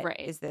accurate? Right.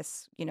 Is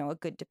this, a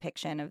good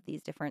depiction of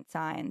these different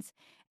signs?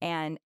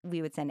 And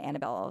we would send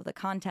Annabelle all of the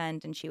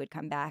content, and she would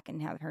come back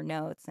and have her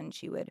notes, and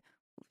she would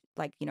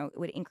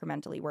would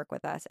incrementally work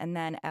with us. And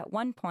then at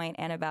one point,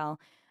 Annabelle,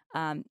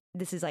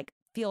 this is like,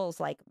 feels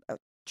like a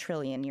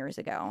trillion years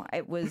ago.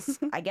 It was,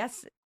 I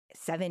guess,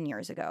 7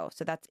 years ago.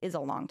 So that is a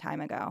long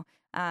time ago.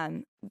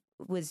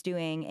 Was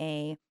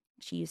doing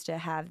she used to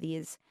have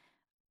these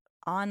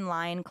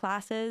online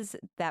classes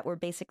that were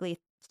basically,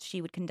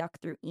 she would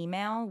conduct through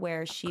email,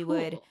 where she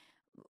would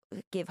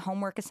give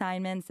homework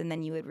assignments, and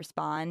then you would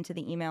respond to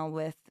the email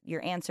with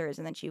your answers,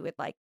 and then she would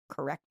like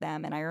correct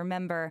them. And I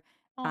remember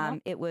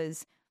it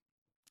was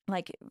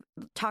like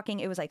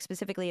it was like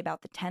specifically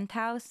about the 10th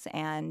house,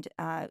 and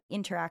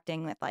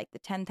interacting with like the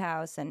 10th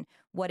house and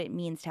what it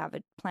means to have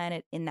a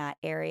planet in that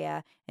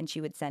area. And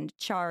she would send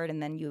a chart,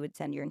 and then you would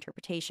send your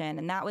interpretation.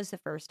 And that was the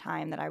first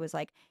time that I was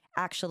like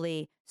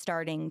actually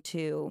starting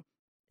to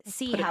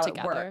see Put it how it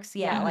together. works.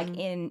 Yeah, like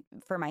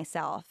for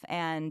myself.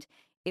 And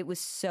it was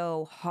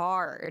so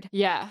hard.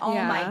 Yeah. Oh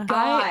Yeah. my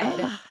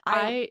God.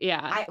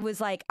 I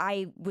was like,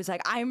 I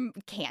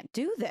can't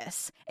do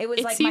this. It was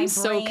It like seems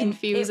my so brain,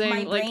 confusing,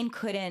 my like- brain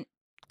couldn't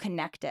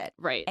connect it.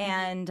 right.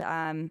 And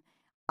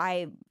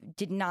I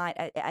did not,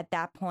 at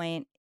that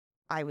point,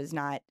 I was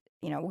not,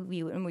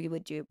 we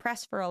would do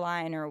press for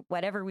Align or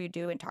whatever we would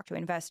do and talk to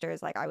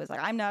investors. Like I was like,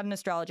 I'm not an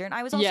astrologer. And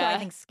I was also, I Yeah.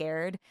 think,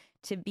 scared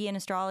to be an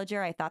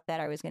astrologer. I thought that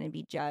I was going to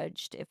be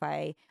judged if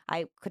I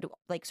could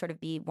like sort of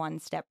be one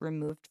step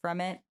removed from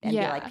it and be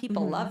Yeah. like,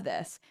 people Mhm. love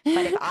this.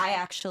 But if I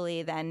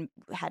actually then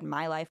had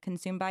my life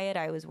consumed by it,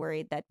 I was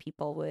worried that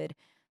people would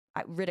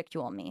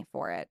ridicule me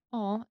for it.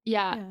 Oh,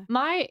 yeah.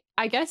 Yeah.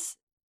 I guess,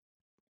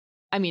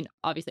 I mean,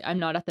 obviously I'm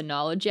not at the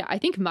knowledge yet. I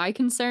think my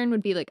concern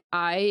would be like,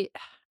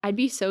 I'd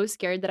be so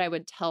scared that I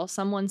would tell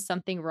someone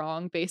something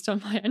wrong based on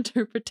my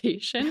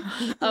interpretation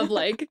of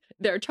like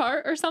their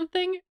chart or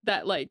something,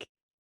 that like,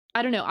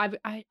 I don't know. I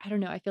don't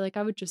know. I feel like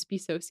I would just be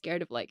so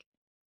scared of like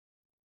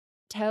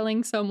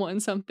telling someone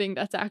something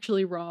that's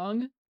actually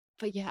wrong.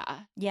 But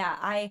yeah, Yeah,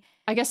 I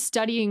guess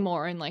studying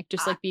more and like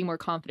just like being more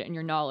confident in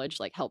your knowledge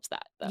like helps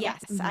that though.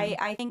 yes, Mhm.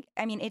 I think,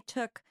 I mean,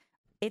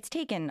 it's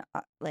taken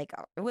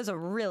it was a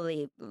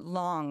really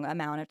long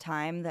amount of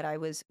time that I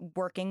was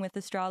working with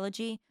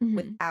astrology Mhm.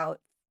 without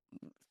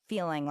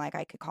feeling like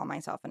I could call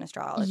myself an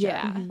astrologer.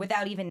 Yeah. Mhm.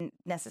 Without even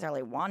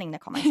necessarily wanting to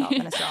call myself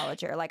an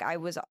astrologer. Like I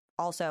was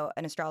also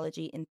an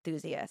astrology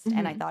enthusiast,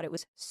 and I Mhm. thought it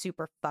was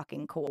super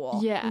fucking cool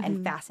Yeah. and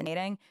Mhm.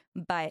 fascinating.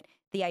 But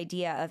the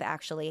idea of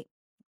actually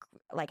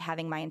like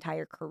having my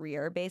entire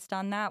career based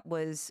on that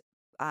was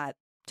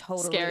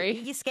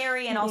totally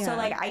scary. And also Yeah.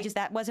 like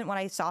that wasn't what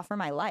I saw for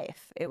my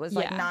life. It was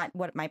like Yeah. not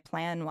what my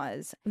plan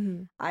was.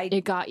 Mhm.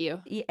 It got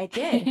you. It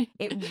did.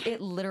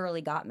 It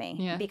literally got me.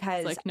 Yeah.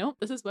 Because It's like, nope,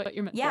 this is what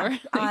you're meant yeah,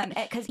 for. Like,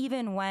 because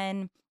even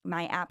when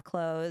my app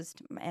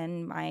closed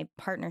and my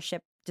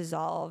partnership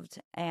dissolved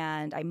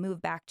and I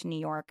moved back to New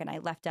York and I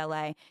left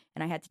LA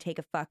and I had to take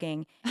a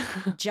fucking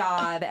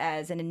job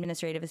as an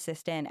administrative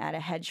assistant at a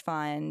hedge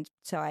fund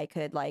so I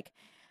could like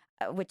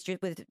which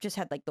just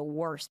had like the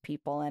worst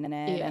people in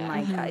it, and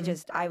like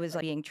Mhm. I was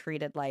like, being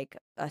treated like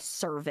a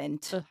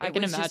servant. Ugh, I It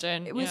can was just-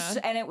 imagine, it was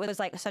yeah. and it was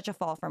like such a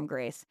fall from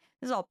grace.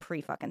 This is all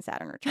pre fucking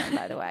Saturn return,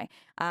 by the way.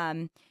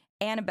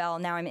 Annabelle,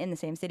 now I'm in the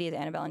same city as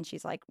Annabelle, and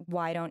she's like,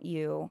 why don't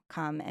you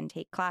come and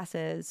take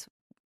classes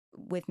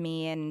with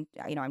me, and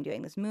I'm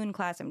doing this moon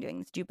class, I'm doing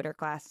this Jupiter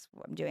class,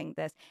 I'm doing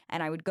this,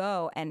 and I would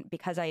go, and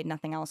because I had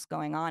nothing else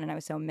going on and I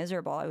was so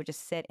miserable, I would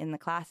just sit in the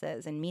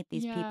classes and meet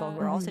these people who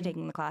were also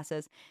taking the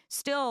classes.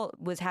 Still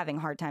was having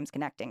hard times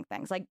connecting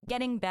things, like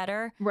getting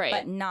better,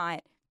 but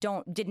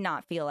did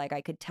not feel like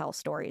I could tell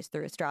stories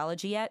through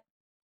astrology yet.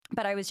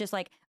 But I was just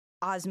like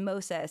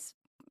osmosis,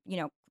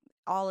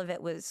 all of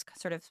it was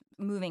sort of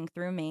moving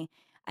through me.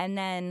 And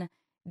then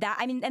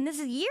and this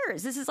is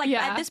years. This is like,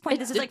 at this point,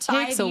 this is like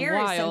 5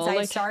 years since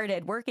I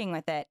started working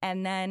with it.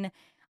 And then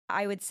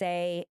I would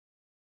say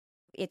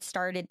it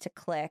started to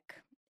click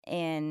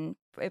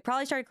it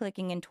probably started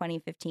clicking in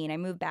 2015. I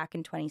moved back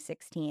in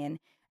 2016.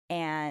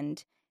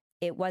 And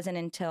it wasn't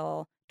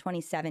until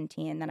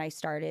 2017 that I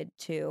started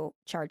to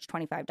charge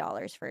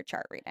 $25 for a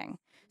chart reading.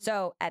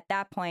 So at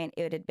that point,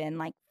 it had been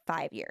like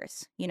 5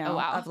 years,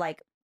 of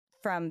like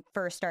from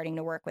first starting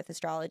to work with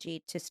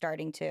astrology to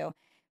starting to,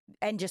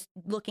 and just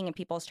looking at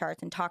people's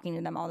charts and talking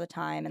to them all the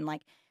time and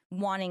like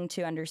wanting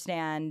to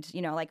understand,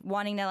 like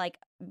wanting to like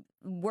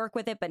work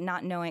with it, but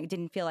not knowing,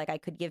 didn't feel like I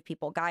could give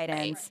people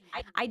guidance.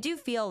 I do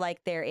feel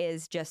like there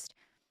is just,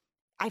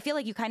 I feel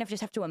like you kind of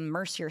just have to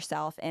immerse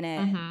yourself in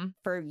it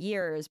for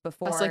years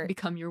before. It's like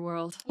become your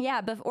world.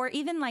 Yeah. Or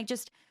even like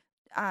just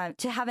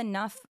to have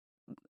enough,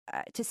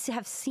 to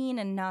have seen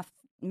enough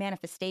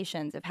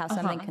manifestations of how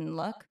something can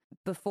look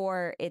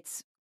before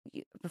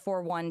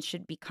one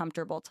should be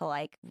comfortable to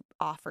like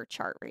offer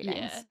chart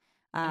readings.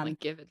 And like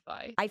give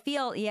advice. I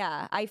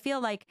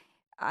feel like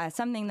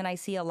something that I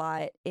see a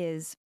lot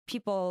is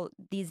people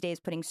these days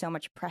putting so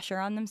much pressure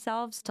on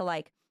themselves to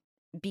like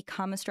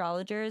become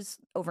astrologers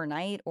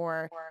overnight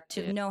or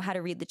to know how to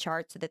read the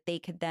chart so that they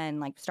could then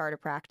like start a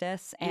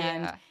practice.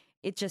 And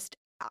it just,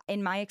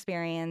 in my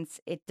experience,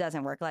 it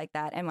doesn't work like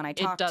that. And when I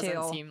talk it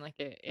doesn't seem like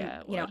it.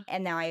 Yeah,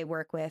 and now I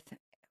work with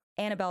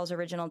Annabelle's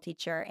original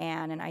teacher,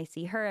 Anne, and I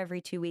see her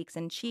every 2 weeks,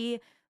 and she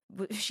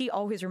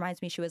always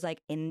reminds me, she was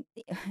like, in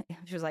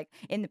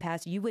the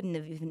past, you wouldn't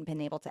have even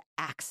been able to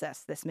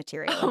access this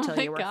material until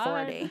you were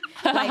 40.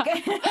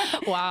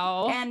 Like,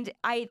 wow. And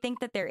I think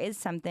that there is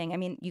something, I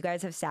mean, you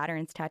guys have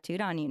Saturns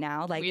tattooed on you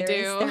now. Like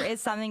there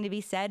is something to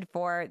be said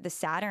for the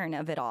Saturn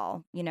of it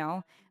all,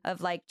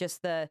 of like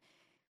just the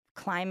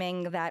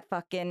climbing that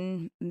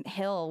fucking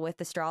hill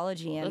with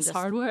astrology and just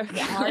hard work.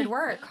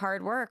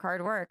 hard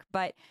work.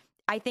 But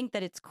I think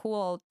that it's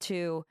cool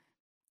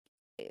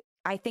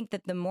I think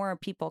that the more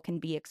people can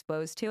be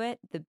exposed to it,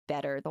 the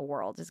better the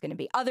world is going to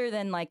be. Other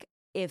than like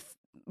if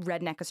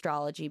redneck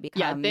astrology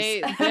becomes...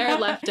 Yeah, they're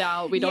left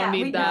out. We don't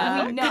need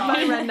that. No,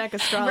 my redneck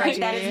astrology.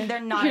 Right,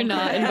 they're not. You're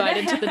not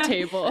invited to the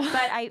table.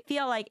 But I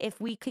feel like if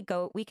we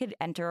could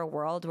enter a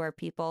world where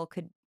people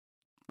could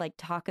like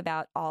talk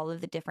about all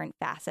of the different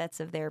facets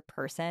of their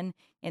person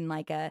in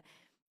like a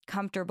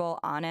comfortable,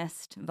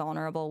 honest,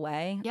 vulnerable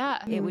way.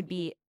 Yeah, it would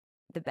be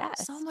the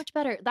best. So much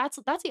better. That's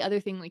the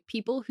other thing. Like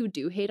people who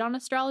do hate on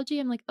astrology,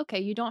 I'm like, okay,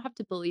 you don't have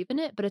to believe in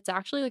it, but it's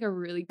actually like a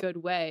really good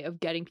way of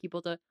getting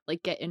people to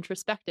like get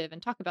introspective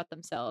and talk about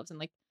themselves and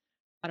like,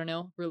 I don't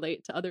know,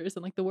 relate to others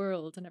and like the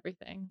world and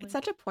everything. It's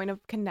such a point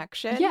of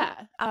connection.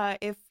 Yeah.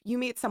 If you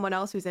meet someone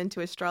else who's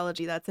into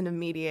astrology, that's an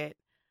immediate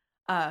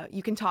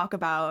you can talk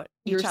about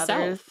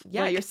yourself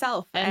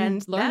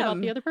and learn them.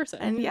 about the other person.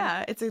 And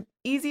it's an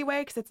easy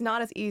way because it's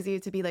not as easy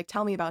to be like,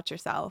 tell me about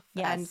yourself.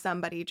 And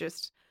somebody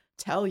just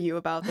tell you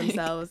about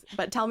themselves.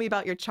 But tell me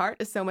about your chart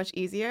is so much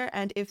easier.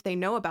 And if they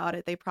know about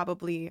it, they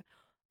probably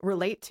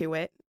relate to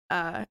it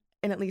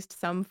in at least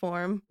some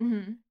form.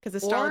 Because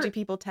astrology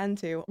people tend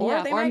to.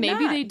 Or maybe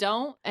not. They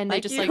don't. And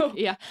like they just you. like,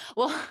 yeah.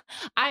 Well,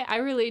 I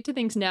relate to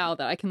things now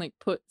that I can like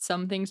put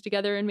some things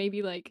together and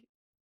maybe like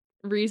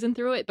reason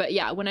through it. But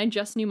yeah, when I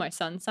just knew my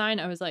sun sign,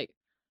 I was like,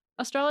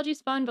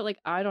 astrology's fun, but like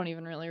I don't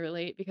even really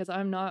relate because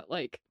I'm not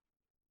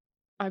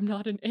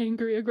an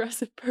angry,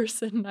 aggressive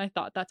person. I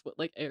thought that's what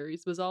like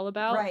Aries was all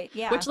about. Right.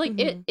 Yeah. Which like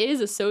it is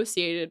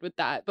associated with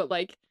that, but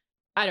like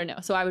I don't know.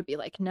 So I would be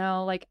like,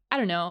 no, like I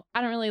don't know.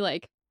 I don't really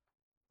like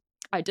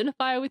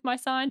identify with my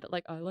sign, but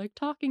like I like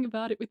talking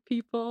about it with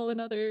people and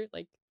other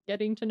like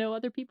getting to know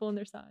other people and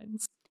their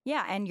signs.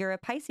 Yeah, and you're a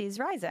Pisces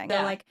rising.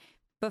 So like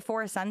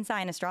before sun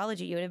sign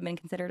astrology, you would have been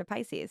considered a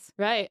Pisces.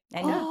 Right.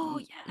 And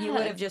you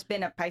would have just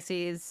been a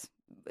Pisces.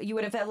 You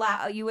would have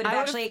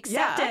actually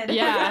accepted.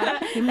 Yeah.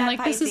 like,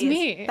 Pisces. This is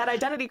me. That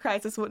identity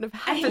crisis wouldn't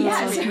have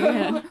happened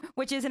to me.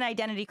 Which is an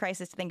identity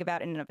crisis to think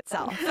about in and of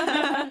itself.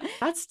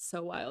 That's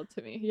so wild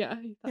to me. Yeah.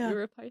 You thought you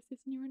were a Pisces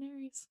and you were an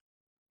Aries.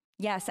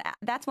 Yes.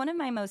 That's one of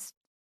my most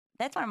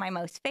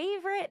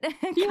favorite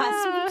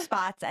cusp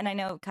spots. And I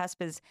know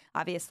cusp is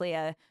obviously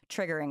a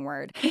triggering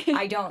word.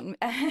 I don't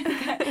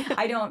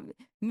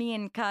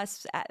mean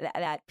cusps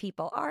that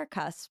people are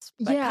cusps,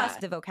 but cusp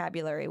is a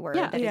vocabulary word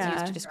that is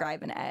used to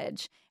describe an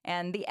edge.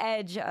 And the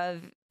edge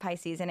of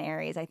Pisces and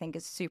Aries, I think,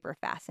 is super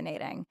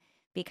fascinating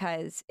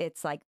because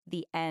it's like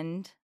the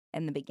end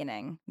and the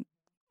beginning.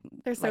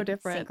 They're so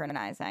different.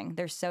 Synchronizing.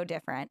 They're so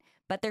different,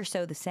 but they're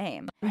so the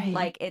same. Right.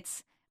 Like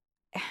it's...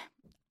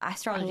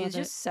 Astrology is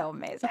just so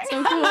amazing. It's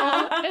so cool.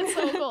 It's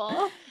so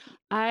cool.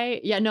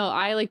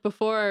 I like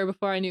before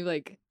I knew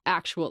like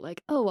actual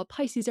like, oh, a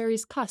Pisces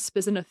Aries cusp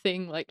isn't a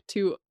thing like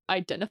to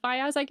identify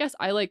as, I guess.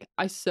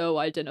 I so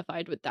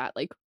identified with that.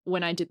 Like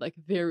when I did like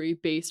very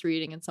base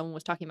reading and someone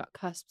was talking about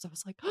cusps, I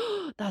was like,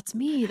 oh, that's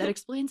me. That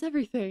explains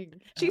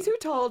everything. She's who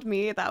told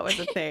me that was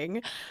a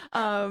thing.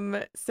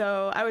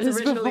 So I was This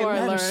is originally before I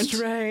led learned.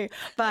 astray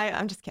by,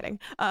 I'm just kidding.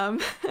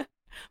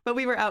 But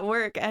we were at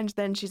work and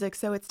then she's like,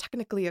 so it's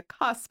technically a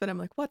cusp. And I'm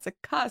like, what's a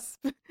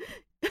cusp?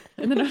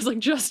 And then I was like,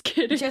 just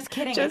kidding. Just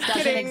kidding. Just it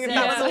doesn't kidding. exist.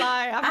 That was a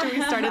lie after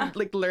we started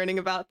like learning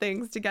about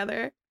things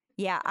together.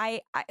 Yeah,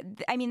 I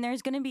mean,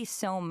 there's going to be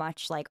so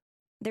much like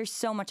there's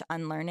so much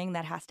unlearning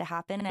that has to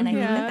happen, and I think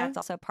that Yeah. that's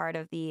also part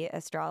of the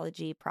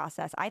astrology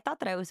process. I thought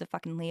that I was a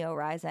fucking Leo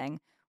rising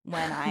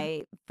when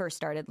I first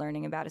started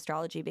learning about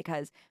astrology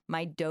because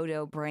my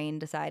dodo brain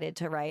decided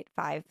to write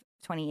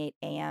 5:28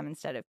 a.m.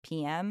 instead of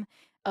p.m.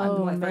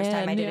 Oh, the first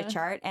time I man, did yeah. a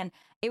chart, and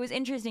it was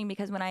interesting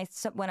because when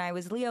I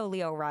was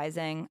Leo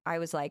rising, I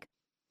was like,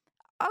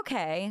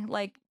 okay,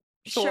 like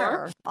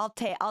sure, I'll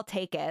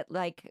take it,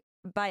 like,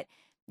 but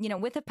you know,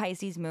 with a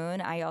Pisces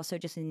moon, I also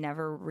just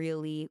never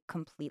really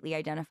completely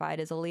identified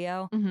as a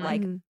Leo. Mhm.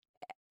 Like, Mhm.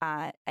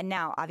 and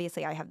now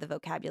obviously I have the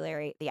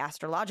vocabulary, the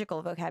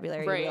astrological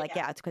vocabulary to be Right. like,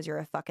 yeah, it's because you're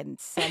a fucking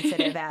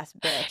sensitive ass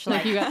bitch.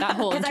 Like you got that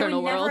whole 'cause internal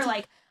I would never, world.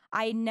 like,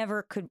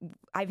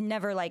 I've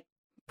never like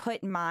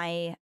put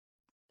my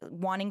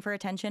wanting for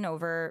attention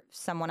over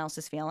someone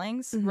else's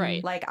feelings. Mhm.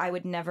 Right. Like I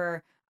would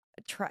never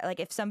try, like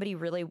if somebody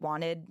really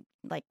wanted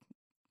like,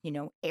 you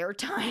know,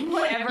 airtime,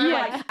 whatever, Yeah.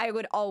 like I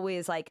would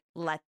always like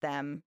let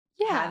them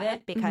Yeah. have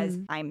it because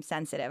Mhm. I'm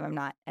sensitive. I'm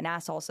not an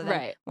asshole. So then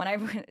Right. when I,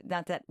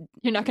 not that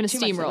You're not going to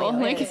too much steamroll. Leo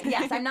Like, is.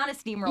 Yes, I'm not a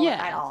steamroller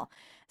Yeah. at all.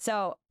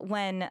 So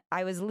when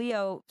I was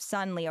Leo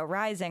sun, Leo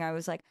rising, I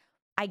was like,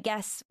 I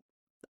guess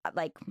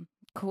like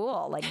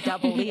cool, like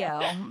double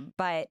Leo,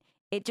 but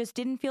it just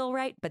didn't feel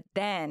right. But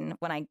then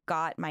when I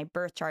got my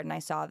birth chart and I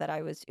saw that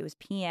it was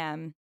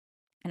PM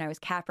and I was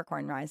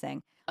Capricorn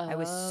rising, I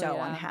was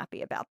so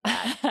unhappy about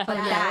that. But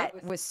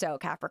that was so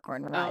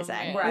Capricorn rising,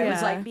 man. where I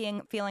was Yeah.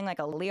 like feeling like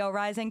a Leo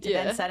rising to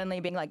Yeah. then suddenly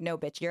being like, no,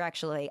 bitch, you're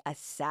actually a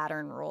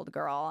Saturn ruled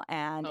girl,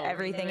 and Oh,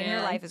 everything in your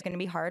man. life is going to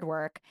be hard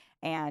work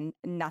and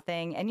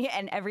nothing,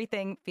 and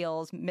everything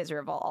feels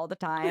miserable all the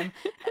time.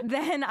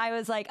 Then I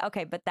was like,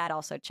 okay, but that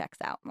also checks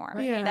out more.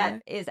 Yeah.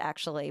 That is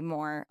actually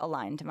more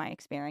aligned to my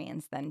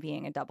experience than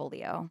being a double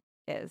Leo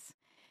is.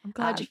 I'm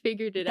glad you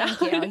figured it out.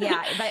 Thank you.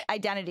 Yeah, but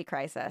identity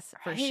crisis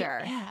for Right,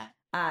 sure. Yeah.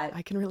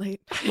 I can relate.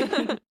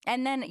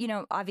 And then, you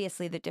know,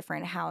 obviously the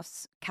different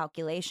house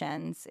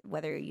calculations,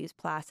 whether you use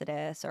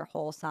Placidus or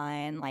whole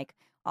sign, like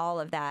all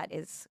of that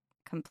is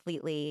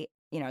completely,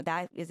 you know,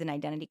 that is an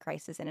identity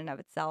crisis in and of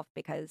itself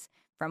because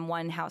from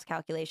one house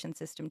calculation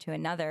system to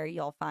another,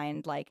 you'll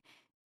find like,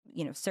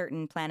 you know,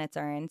 certain planets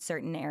are in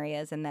certain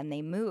areas and then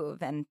they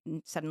move and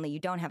suddenly you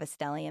don't have a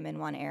stellium in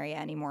one area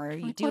anymore. Or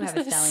you Like, do what have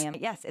is a this?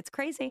 stellium. Yes, it's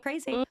crazy.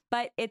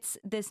 But it's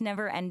this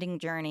never ending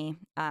journey.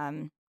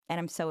 And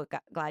I'm so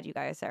glad you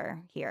guys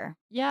are here.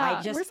 Yeah.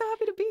 I just- We're so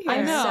happy to be here.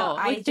 I know. So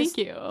Like, thank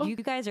you. You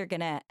guys are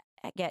gonna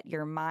get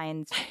your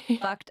minds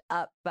fucked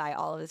up by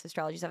all of this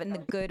astrology stuff in the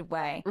good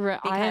way I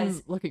am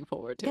because- looking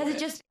forward to because it. it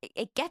just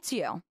it gets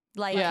you.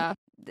 Like Yeah.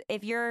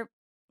 if you're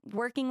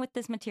working with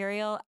this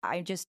material,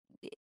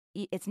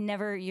 it's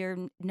never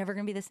you're never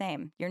gonna be the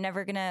same. You're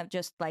never gonna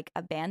just like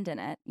abandon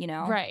it. You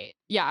know, Right.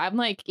 Yeah. I'm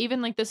like,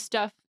 even like the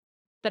stuff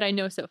that I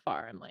know so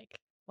far, I'm like,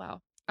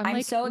 wow. I'm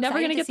like, so excited never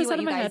gonna to get see this what out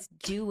of you my head. guys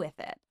do with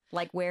it,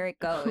 like where it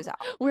goes.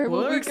 Where will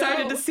We're we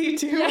excited go? to see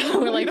too. Yeah,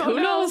 we're like, We don't who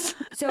know. knows?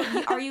 So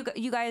are you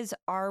guys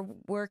are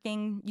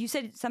working? You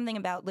said something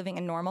about living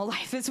a normal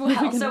life as well.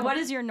 Living a So normal- what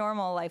does your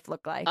normal life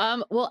look like?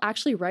 Well,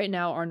 actually, right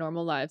now our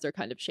normal lives are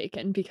kind of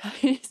shaken because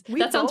We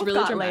that sounds both really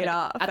got dramatic. laid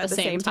off at the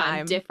same time.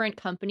 time. Different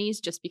companies,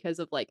 just because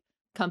of like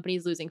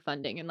companies losing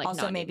funding and like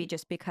also, not maybe needing-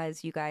 just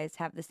because you guys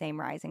have the same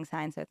rising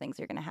sign, so things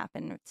are going to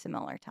happen at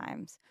similar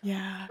times.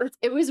 Yeah.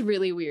 It was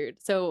really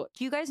weird. So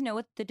Do you guys know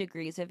what the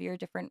degrees of your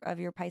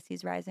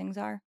Pisces risings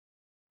are?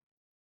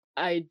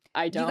 I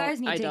don't. You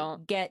guys need I to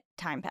don't. get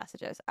time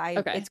passages.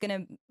 Okay. It's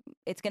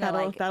gonna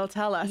That'll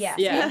tell us. yes.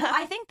 Yeah. Well,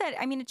 I think that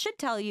it should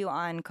tell you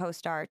on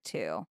CoStar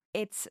too.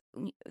 It's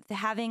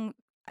having,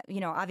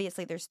 you know,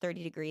 obviously there's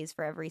 30 degrees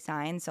for every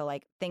sign, so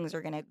like things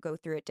are gonna go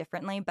through it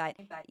differently. But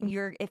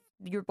if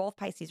you're both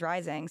Pisces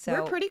rising, so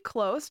We're pretty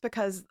close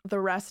because the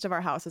rest of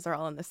our houses are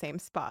all in the same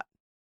spot.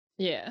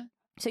 Yeah.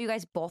 so you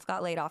guys both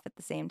got laid off at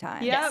the same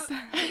time. Yep.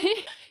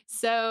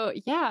 So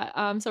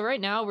yeah. So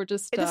right now we're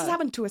just. This has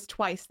happened to us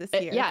twice this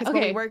year. yeah, Because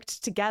when we okay.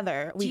 worked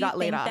together, we Do you got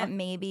laid think off. that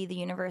maybe the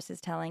universe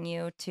is telling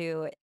you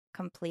to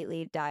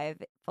completely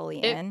dive fully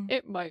It, in?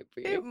 it might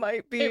be. It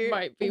might be. It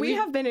might be. We We-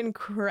 have been in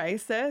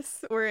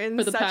crisis. We're in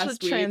For the such a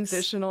past weeks.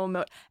 transitional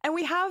mode. And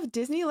we have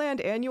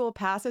Disneyland annual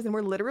passes, and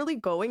we're literally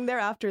going there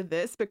after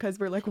this because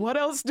we're like, what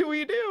else do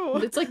we do?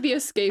 It's like the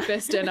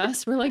escapist in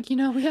us. We're like,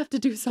 we have to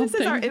do something.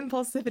 This is our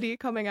impulsivity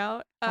coming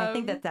out. I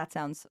think that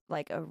sounds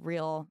like a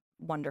real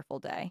wonderful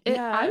day.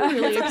 I'm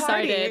really It's a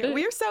party. excited.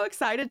 We're so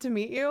excited to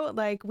meet you.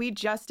 Like, we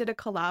just did a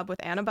collab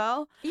with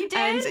Annabelle. You did?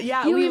 And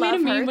yeah, Yeah, we we made a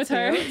love meme with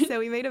her. too. So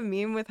we made a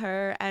meme with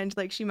her, and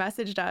like she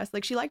messaged us.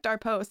 Like, she liked our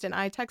post, and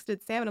I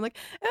texted Sam, and I'm like,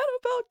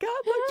 Annabelle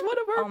God liked one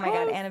of our Oh my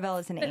God, posts. Annabelle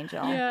is an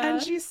angel. Yeah.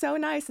 And she's so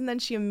nice. And then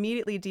she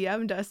immediately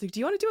DM'd us, like, do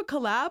you want to do a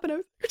collab? And I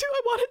was like, do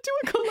I want to do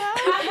a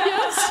collab?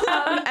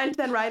 Yes. And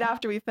then right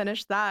after we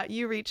finished that,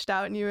 you reached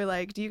out and you were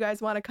like, do you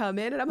guys want to come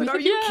in? And I'm like, are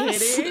you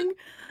Yes. kidding?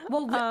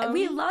 Well,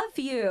 we love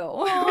you.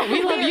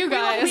 we love you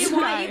guys. We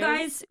want you Guys.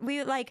 guys.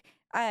 We like.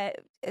 I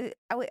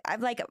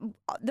like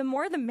the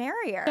more the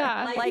merrier.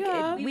 Yeah. Like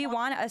Yeah. we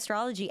want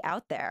astrology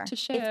out there To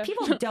share. If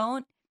people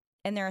don't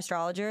and they're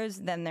astrologers,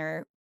 then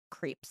they're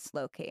creeps,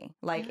 low key.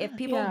 Like if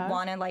people Yeah.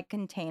 want to like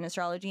contain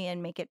astrology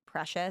and make it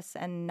precious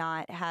and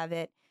not have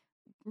it.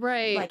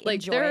 Right. like,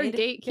 Like there are enjoyed.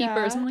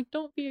 gatekeepers. Yeah. I'm like,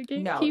 don't be a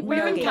gatekeeper. No, We've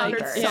no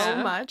encountered gatekeepers. so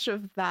Yeah. much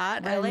of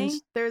that. Really?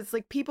 And there's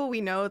like people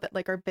we know that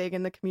like are big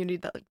in the community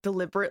that like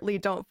deliberately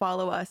don't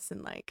follow us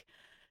and like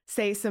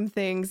say some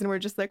things, and we're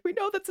just like, we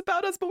know that's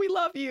about us, but we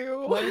love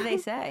you. What do they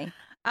say?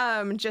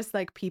 Just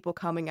like people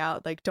coming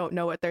out like don't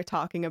know what they're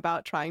talking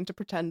about, trying to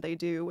pretend they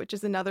do, which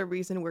is another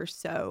reason we're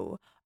so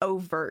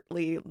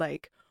overtly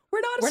like,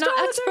 we're not We're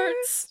not astrologers.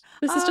 experts.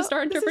 This is just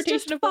our This is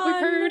interpretation just of what we've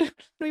fun. heard.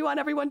 We want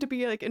everyone to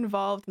be like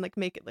involved and like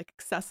make it like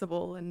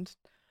accessible and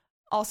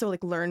also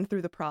like learn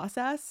through the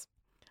process.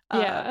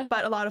 Yeah.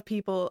 But a lot of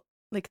people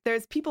like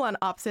there's people on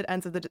opposite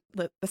ends of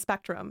the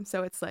spectrum.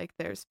 So it's like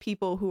there's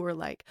people who are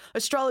like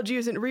astrology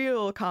isn't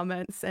real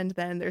comments, and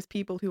then there's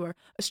people who are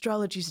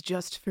astrology's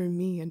just for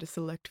me and a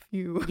select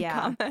few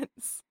Yeah.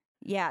 comments.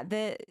 Yeah,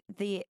 the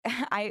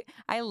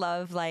I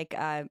love like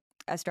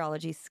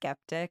astrology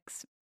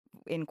skeptics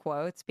in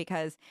quotes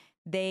because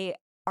they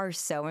are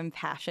so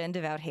impassioned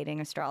about hating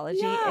astrology.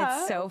 Yeah.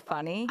 It's so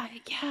funny.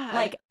 Yeah.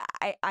 Like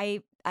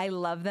I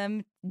love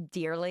them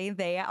dearly.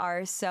 They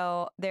are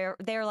so they're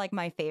like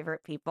my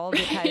favorite people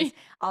because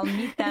I'll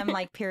meet them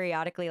like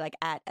periodically like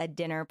at a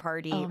dinner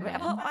party. Oh, man.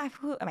 Well,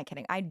 who am I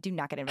kidding? I do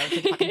not get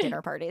invited to fucking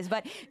dinner parties,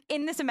 but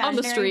in this On the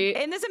imaginary street.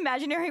 in this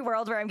imaginary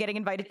world where I'm getting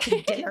invited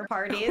to dinner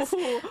parties, So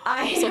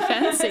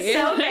fancy.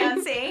 so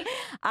fancy.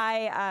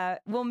 I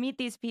will meet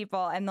these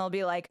people and they'll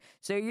be like,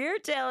 "So you're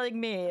telling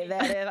me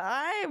that if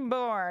I'm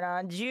born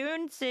on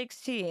June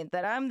 16th,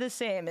 that I'm the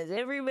same as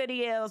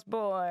everybody else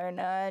born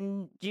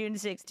on June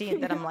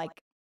 16th?" And I'm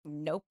like,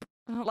 "Nope."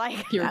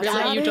 Like You're That's really,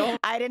 not you it. don't.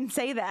 I didn't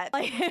say that.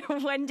 Like,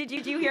 when did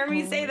you hear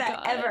me Oh say my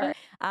that God.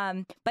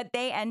 ever? But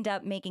they end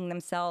up making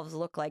themselves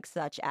look like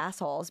such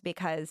assholes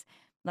because,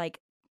 like,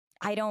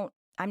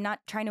 I'm not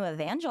trying to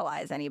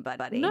evangelize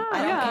anybody. No, I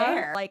don't yeah.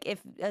 care. Like,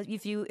 if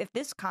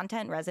this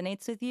content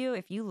resonates with you,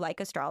 if you like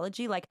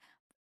astrology, like,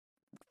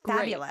 Great.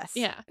 fabulous.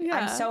 Yeah. Yeah.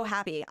 I'm so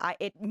happy.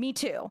 Me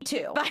too.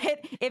 But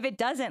if it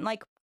doesn't,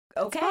 like,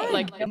 okay, fine.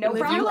 Like, no live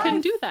you problem.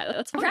 can do that.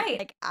 That's fine. Right.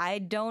 Like, I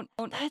don't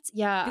That's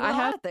yeah. do a I lot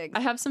have of things.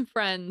 I have some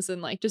friends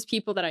and like just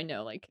people that I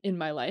know like in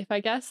my life, I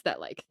guess, that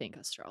like think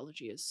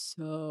astrology is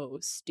so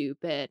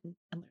stupid. And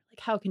they're like,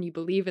 how can you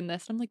believe in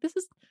this? And I'm like, this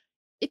is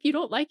if you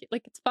don't like it,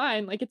 like it's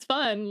fine. Like it's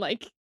fun.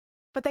 Like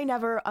But they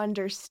never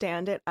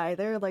understand it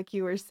either. Like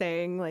you were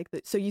saying, like,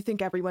 so you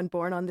think everyone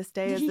born on this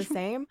day is the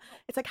same?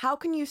 It's like, how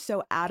can you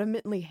so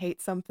adamantly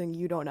hate something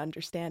you don't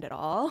understand at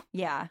all?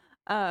 Yeah.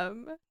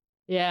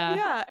 yeah.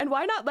 Yeah. And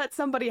why not let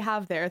somebody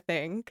have their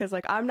thing? Because,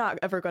 like, I'm not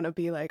ever going to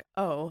be like,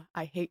 oh,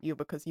 I hate you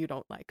because you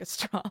don't like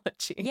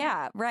astrology.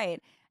 Yeah,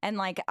 right. And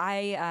like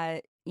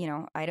I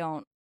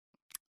don't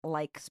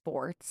like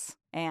sports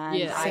and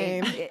Yeah.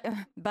 Same.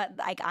 but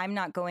like I'm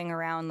not going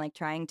around like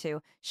trying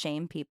to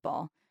shame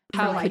people.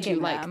 for How could you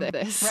liking like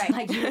them. this? Right,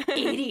 like you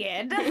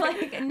idiot.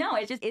 Like no,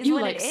 it just is You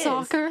what like it is.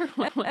 soccer?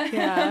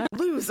 Yeah.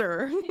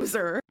 Loser.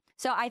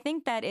 So I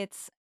think that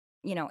it's,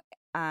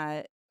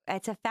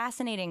 it's a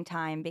fascinating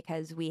time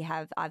because we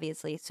have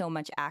obviously so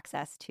much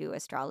access to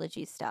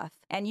astrology stuff.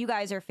 And you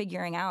guys are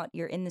figuring out,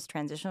 you're in this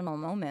transitional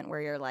moment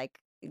where you're like,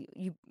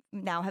 you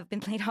now have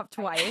been laid off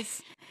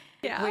twice,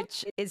 Yeah.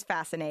 which is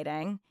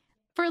fascinating.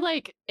 For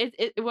like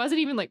it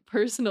wasn't even like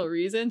personal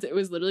reasons. It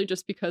was literally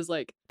just because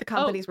like The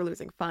companies were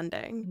losing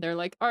funding. they're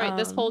like, all right,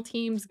 this whole Um,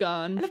 team's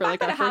gone And the for fact like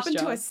that our it first happened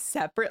job. to us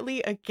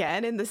separately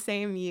again in the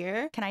same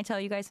year. Can I tell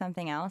you guys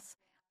something else?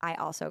 I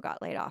also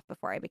got laid off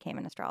before I became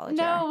an astrologer.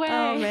 No way.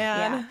 Oh, man.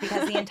 Yeah,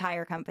 because the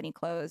entire company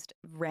closed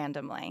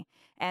randomly.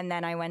 And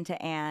then I went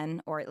to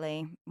Anne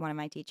Ortley, one of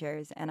my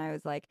teachers, and I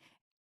was like,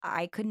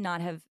 I could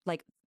not have,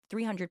 like,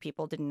 300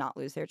 people did not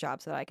lose their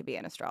job so that I could be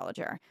an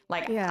astrologer.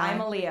 Like, Yeah. I'm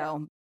a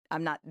Leo.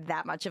 I'm not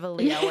that much of a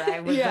Leo where I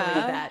would Yeah.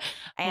 believe that.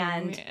 Oh,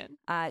 And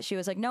man. she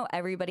was like, no,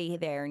 everybody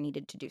there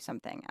needed to do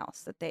something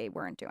else that they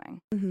weren't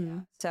doing. Mm-hmm.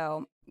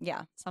 So,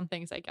 yeah, Some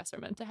things I guess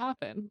are meant to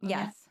happen.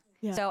 yes.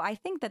 Yeah. So I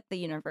think that the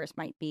universe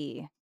might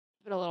be.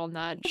 Give it a little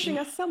nudge. Pushing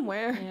us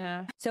somewhere.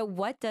 Yeah. So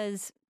what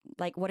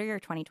are your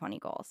 2020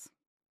 goals?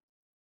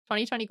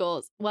 2020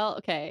 goals. Well,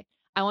 okay.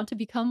 I want to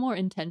become more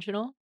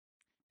intentional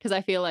because I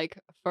feel like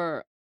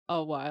for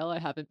a while I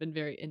haven't been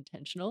very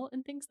intentional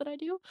in things that I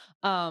do.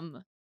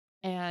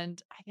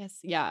 And I guess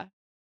yeah.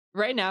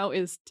 Right now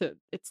it's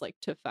like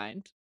to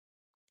find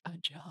a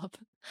job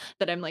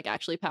that I'm like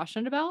actually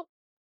passionate about.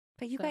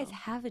 But you guys So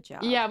have a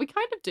job. yeah, we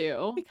kind of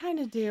do. We kind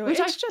of do. Which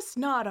It's just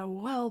not a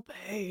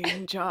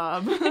well-paying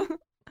job.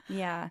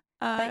 Yeah.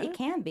 But it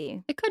can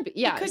be. It could be.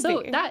 Yeah. could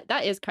So be. that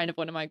is kind of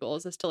one of my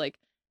goals, is to like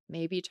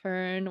maybe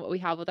turn what we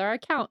have with our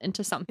account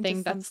into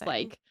something that's something.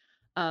 like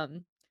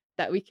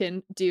that we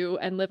can do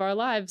and live our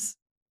lives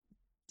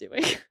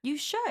doing. You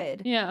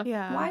should. Yeah.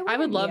 Yeah. Why I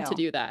would wouldn't love to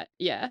you? do that.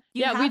 Yeah.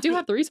 You Yeah, we have do the-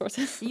 have the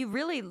resources. You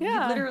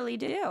Yeah. literally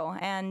do.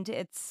 And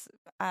it's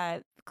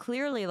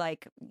clearly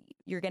like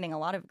you're getting a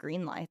lot of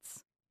green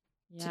lights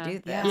to Yeah. do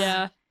this.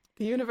 Yeah.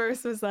 The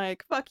universe was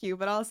like, fuck you,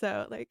 but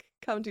also like,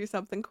 come do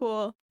something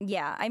cool.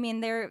 Yeah. I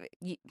mean,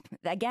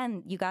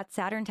 again, you got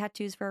Saturn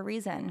tattoos for a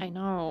reason. I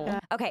know. Yeah.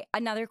 Okay,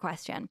 another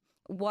question.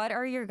 What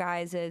are your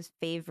guys'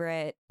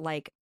 favorite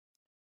like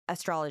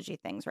astrology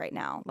things right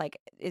now? Like,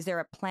 is there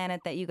a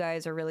planet that you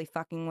guys are really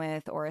fucking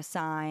with, or a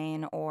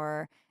sign,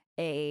 or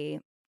a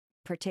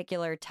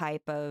particular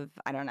type of,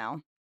 I don't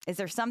know. Is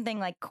there something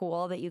like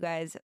cool that you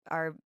guys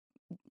are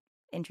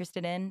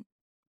interested in?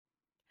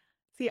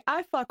 See,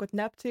 I fuck with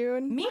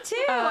Neptune. Me too.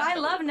 I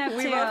love Neptune.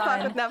 We both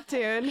fuck with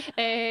Neptune.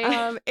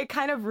 Hey. It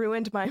kind of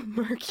ruined my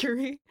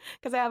Mercury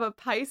because I have a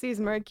Pisces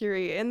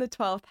Mercury in the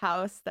 12th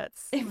house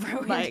that's It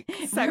ruined- like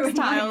ruined my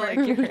sextile like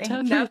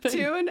Mercury.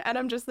 Neptune, and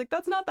I'm just like,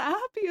 that's not the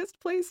happiest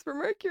place for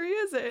Mercury,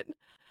 is it?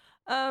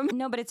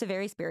 No, but it's a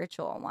very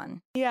spiritual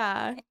one.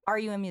 Yeah. Are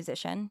you a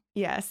musician?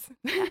 Yes.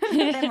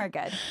 Then we're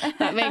good.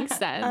 That makes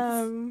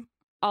sense.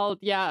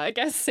 Yeah, I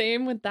guess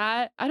same with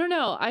that. I don't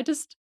know. I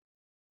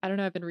don't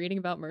know. I've been reading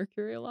about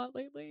Mercury a lot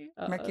lately.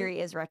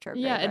 Mercury is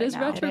retrograde. Yeah, it right is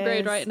now.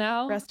 retrograde is. right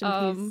now. Rest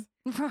in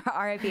peace.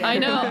 R.I.P. I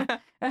know.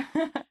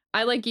 everyone.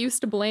 I like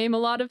used to blame a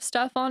lot of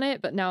stuff on it,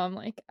 but now I'm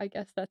like, I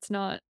guess that's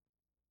not.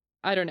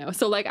 I don't know.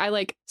 So like, I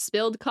like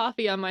spilled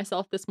coffee on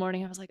myself this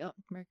morning. I was like, oh,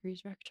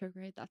 Mercury's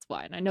retrograde. That's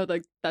why. And I know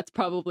that that's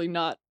probably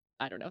not.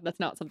 I don't know.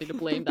 That's not something to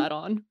blame that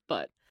on,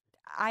 but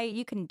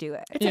You can do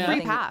it. It's a free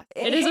Anything- pass.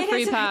 It is a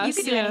free You pass,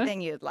 can do yeah.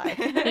 anything you'd like.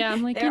 yeah,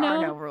 I'm like, There you are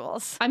know, no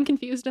rules. I'm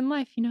confused in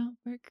life.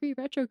 Mercury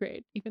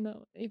retrograde, even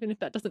if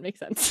that doesn't make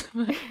sense.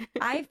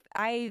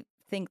 I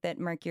think that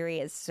Mercury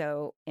is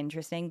so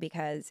interesting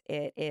because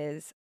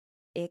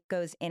it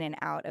goes in and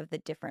out of the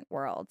different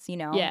worlds,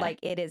 Yeah. like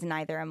it is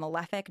neither a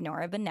malefic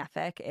nor a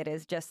benefic. It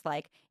is just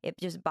like, it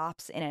just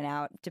bops in and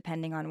out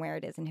depending on where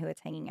it is and who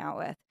it's hanging out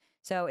with.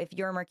 So if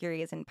your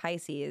Mercury is in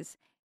Pisces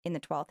in the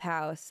 12th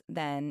house,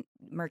 then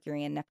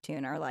Mercury and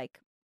Neptune are like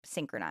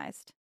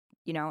synchronized.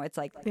 It's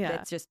like, Yeah.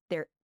 it's just,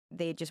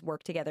 they just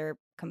work together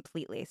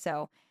completely.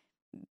 So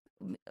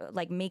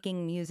like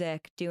making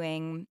music,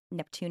 doing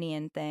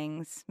Neptunian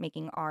things,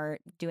 making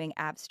art, doing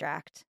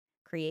abstract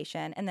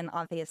creation, and then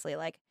obviously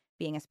like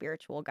being a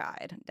spiritual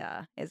guide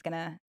is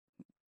gonna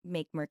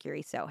make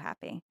Mercury so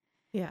happy.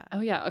 Yeah.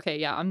 Oh yeah, okay,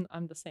 yeah,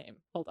 I'm the same.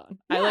 Hold on.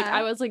 Yeah.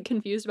 I was like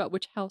confused about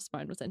which house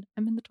mine was in.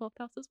 I'm in the 12th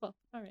house as well.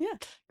 All right. Yeah.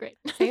 Great.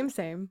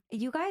 Same.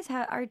 You guys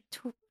are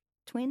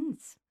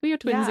twins. We are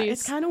twinsies. Yeah,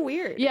 it's kind of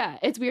weird. Yeah,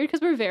 it's weird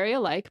because we're very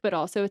alike, but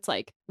also it's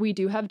like we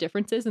do have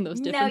differences, and those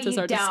No, differences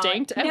you are don't.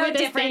 distinct. And No we're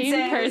the same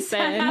differences.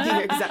 person.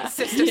 The exact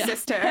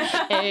sister.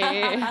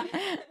 Hey.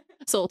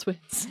 Soul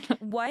twins.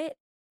 What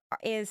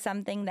is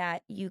something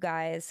that you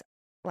guys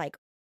like?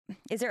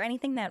 Is there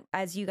anything that,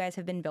 as you guys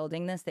have been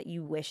building this, that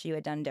you wish you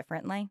had done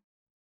differently?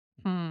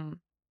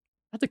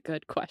 That's a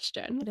good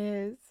question. It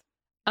is.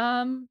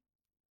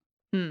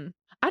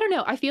 I don't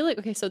know. I feel like,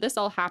 okay, so this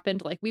all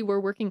happened, like we were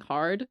working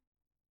hard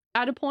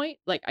at a point.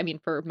 Like, I mean,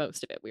 for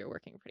most of it, we were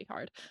working pretty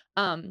hard.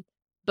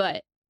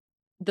 But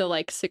the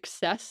like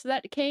success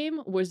that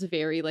came was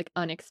very like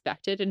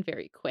unexpected and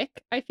very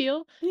quick, I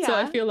feel. Yeah. So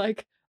I feel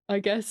like, I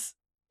guess,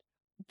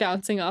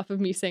 bouncing off of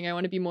me saying I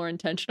want to be more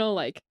intentional,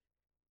 like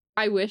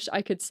I wish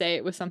I could say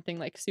it was something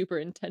like super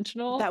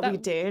intentional that we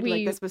did.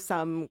 Like this was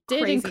some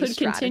did crazy and could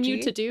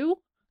continue strategy. to do.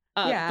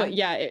 Yeah. But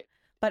yeah,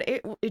 But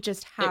it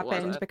just happened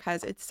wasn't.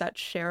 because it's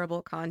such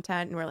shareable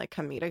content and we're like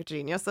comedic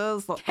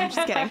geniuses. Well, I'm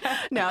just kidding.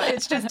 No,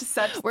 it's just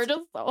such. we're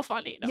just so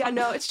funny. Yeah,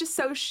 no, it's just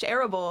so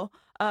shareable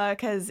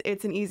because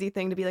it's an easy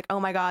thing to be like, oh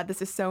my God,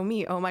 this is so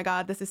me. Oh my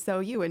God, this is so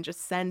you. And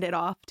just send it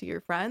off to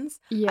your friends.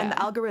 Yeah. And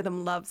the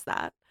algorithm loves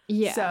that.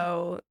 Yeah.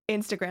 So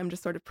Instagram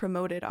just sort of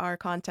promoted our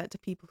content to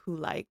people who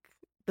like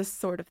the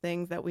sort of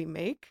things that we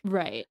make.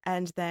 Right.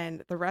 And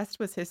then the rest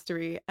was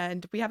history.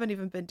 And we haven't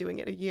even been doing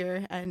it a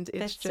year. And it's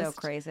That's just so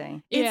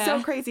crazy. It's so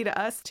Yeah. crazy to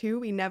us too.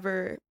 We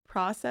never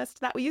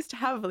processed that. We used to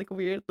have like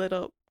weird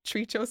little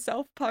treat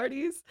yourself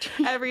parties.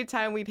 Every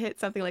time we'd hit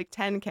something like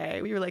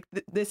 10K, we were like,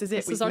 this is it.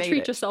 This We've is our made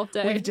treat it. yourself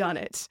day. We've done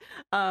it.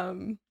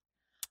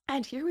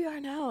 And here we are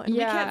now, and we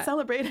Yeah. can't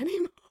celebrate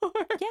anymore.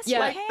 Yes, Yeah. you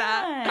Like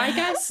that. can. I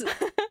guess.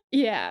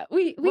 Yeah,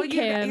 we Well,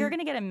 can. you're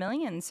gonna get 1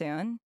 million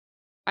soon.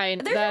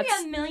 There's that's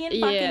gonna be 1 million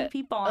fucking yeah.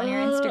 people on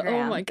your Oh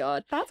Instagram. my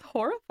god. That's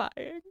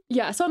horrifying.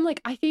 Yeah, so I'm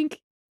like, I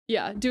think,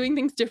 yeah, doing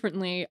things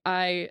differently.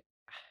 I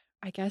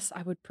guess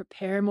I would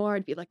prepare more.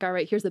 I'd be like, all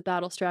right, here's the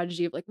battle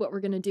strategy of like what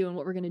we're gonna do and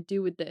what we're gonna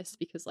do with this,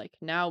 because like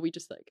now we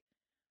just like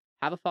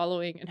have a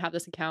following and have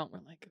this account. We're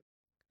like,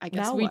 I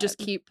guess Now we just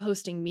what? keep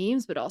posting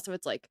memes, but also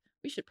it's like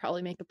we should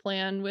probably make a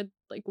plan with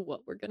like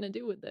what we're gonna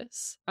do with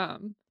this.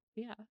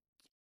 Yeah.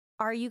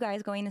 Are you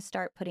guys going to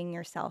start putting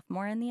yourself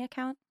more in the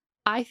account?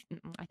 I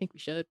think we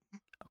should.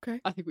 Okay.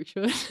 I think we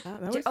should.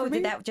 That works for me.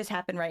 Did that just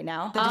happen right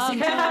now?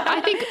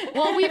 I think,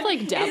 well, we've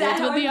like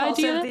dabbled with the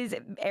idea. These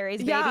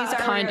Aries Yeah, babies are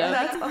kind of.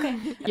 That's,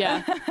 okay.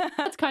 Yeah.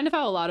 That's kind of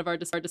how a lot of our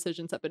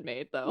decisions have been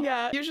made, though.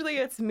 Yeah, usually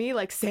it's me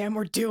like, Sam,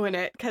 we're doing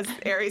it, because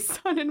Aries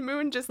sun and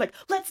moon just like,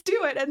 let's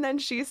do it, and then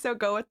she's so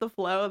go with the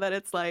flow that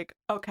it's like,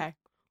 okay,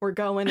 we're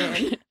going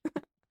in.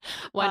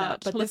 Why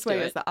not? But Let's this way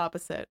do is it. the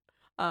opposite.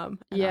 And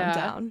Yeah. I'm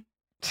down.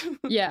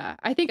 Yeah,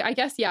 I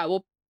guess, yeah,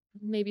 we'll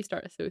maybe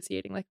start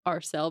associating like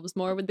ourselves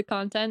more with the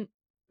content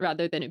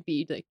rather than it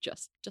be like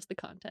just the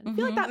content. I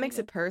feel like that makes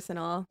it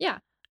personal. Yeah.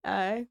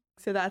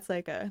 So that's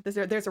like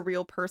there's a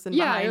real person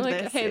Yeah, behind you're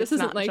like, this. hey, this It's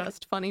isn't not like-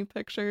 just funny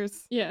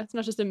pictures. Yeah, it's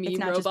not just a meme It's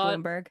not robot. just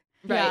Bloomberg.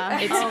 Right. Yeah.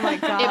 It's, Oh my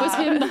It was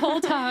him the God.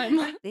 whole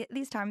time.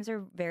 These times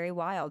are very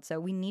wild, so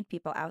we need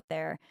people out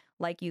there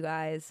like you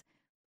guys,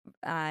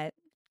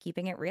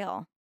 keeping it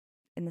real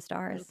in the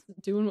stars.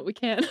 Just doing what we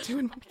can.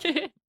 Doing what we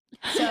can.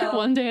 So-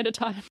 one day at a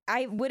time.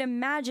 I would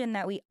imagine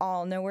that we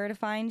all know where to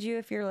find you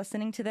if you're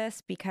listening to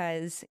this,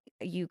 because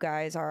you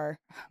guys are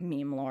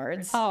meme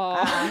lords. Oh.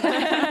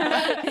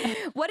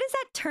 What does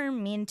that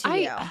term mean to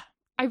you?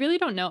 I really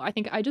don't know. I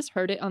think I just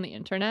heard it on the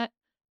internet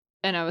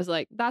and I was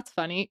like, that's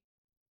funny.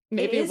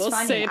 Maybe It is we'll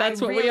funny. say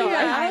that's I what really, we are.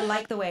 I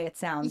like the way it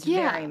sounds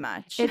Yeah. very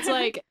much. It's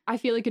like, I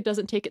feel like it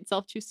doesn't take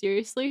itself too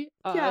seriously.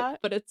 Yeah.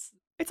 But it's,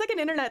 It's like an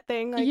internet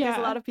thing. Like there's a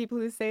Yeah. lot of people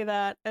who say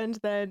that. And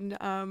then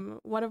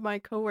one of my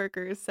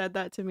coworkers said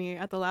that to me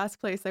at the last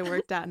place I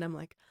worked at, and I'm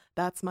like,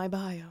 that's my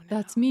bio now.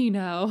 that's me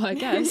now, I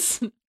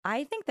guess.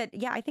 I think that,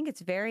 yeah, I think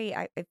it's very,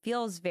 it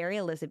feels very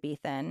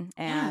Elizabethan,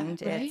 and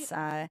right? it's,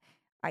 I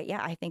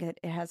think that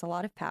it has a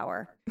lot of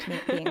power,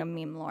 being a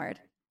meme lord.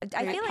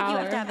 I Great feel like you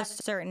have to power. have a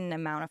certain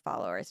amount of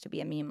followers to be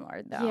a meme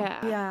lord, though.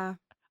 Yeah. Yeah.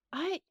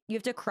 I'm You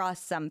have to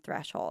cross some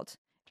threshold.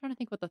 trying to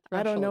think what the I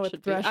threshold don't know what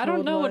should the be. I don't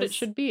threshold know what it was.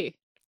 should be.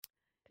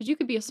 Because you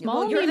could be a small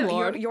Well, you're, meme the,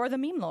 lord. you're the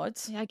meme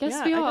lords. Yeah, I guess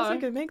Yeah, we I are. guess we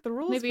could make the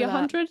rules. Maybe for that.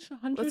 100?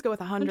 Let's go with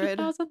 100.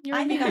 100,000? You're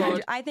I a think meme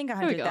lord.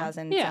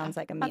 100,000 Yeah, sounds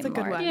like a meme that's a good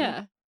lord. one.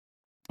 Yeah.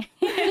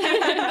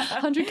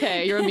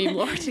 100K, you're a meme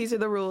lord. These are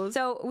the rules.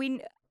 So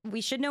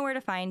we should know where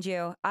to find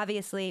you.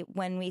 Obviously,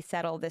 when we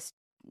settle this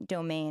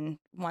domain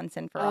once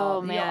and for Oh,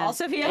 all, man. you'll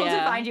also be able to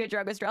Yeah. find you at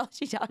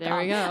drugastrology.com. There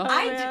we go.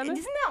 Oh, man.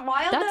 Isn't that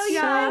wild That's though, so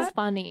you guys?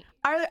 funny.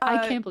 Our,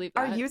 I can't believe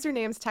our that.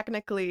 username's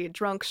technically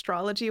Drunk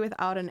Astrology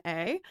without an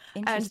A,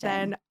 and Interesting.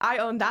 then I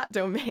own that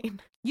domain.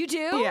 You do?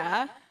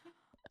 Yeah.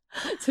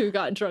 So we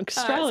got drunk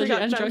So we astrology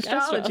got and drunk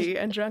astrology. astrology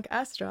and drunk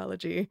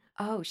astrology.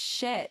 Oh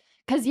shit.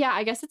 Because yeah,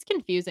 I guess it's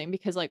confusing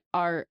because like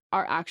our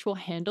actual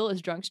handle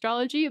is drunk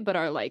astrology, but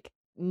our like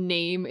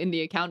name in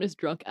the account is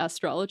drunk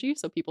astrology,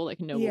 so people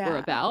like know what we're Yeah.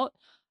 about.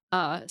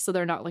 So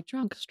they're not like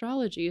drunk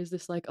astrology. Is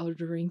this like a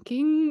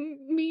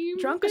drinking meme?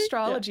 Drunk thing? Yeah.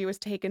 astrology was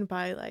taken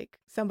by like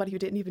somebody who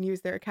didn't even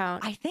use their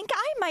account. I think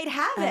I might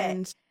have it.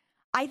 and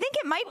I think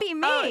it might be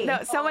me. oh, no,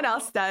 someone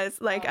else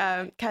does. Like,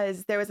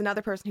 because there was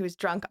another person who was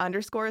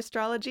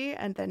drunk_astrology,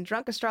 and then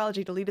drunk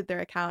astrology deleted their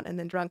account, and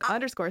then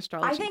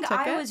drunk_astrology I think took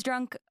I it was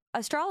drunk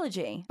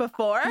astrology.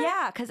 before.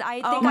 Yeah, because I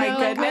think Oh my I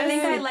think I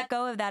goodness. let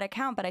go of that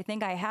account, but I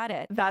think I had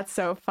it. That's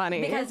so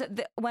funny. Because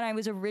when I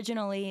was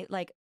originally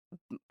like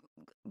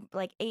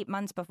 8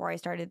 months before I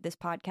started this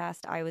podcast,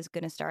 I was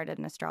going to start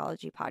an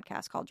astrology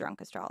podcast called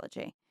Drunk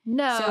Astrology.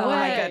 No So, oh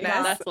my way. goodness.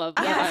 That's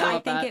lovely. Yeah, so I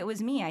love think that. it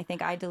was me. I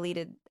think I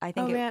deleted. I oh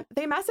think man,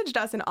 they messaged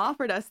us and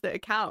offered us the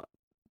account.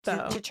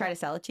 So to try to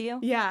sell it to you.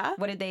 yeah.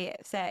 What did they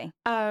say?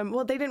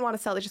 Well, they didn't want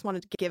to sell; they just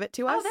wanted to give it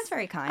to us. Oh, that's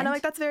very kind. And I'm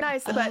like, that's very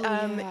nice. But Oh,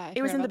 yeah, I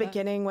it was forgot in the about that.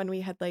 beginning when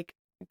we had like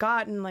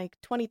gotten like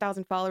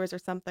 20,000 followers or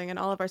something, and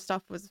all of our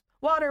stuff was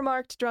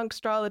watermarked Drunk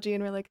Astrology,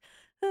 and we're like,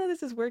 oh,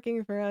 this is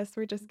working for us.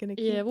 We're just gonna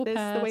keep Yeah, we'll this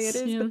the way it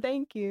pass, is. yeah. But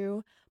thank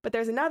you. But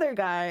there's another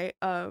guy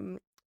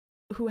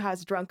who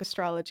has Drunk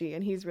Astrology,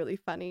 and he's really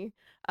funny.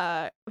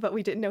 But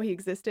we didn't know he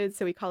existed,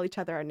 so we call each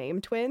other our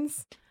name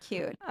twins.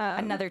 Cute. Um,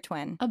 Another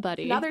twin. A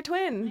buddy. Another I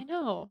twin.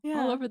 know.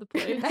 Yeah. All over the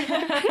place.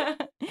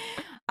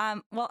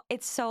 Well,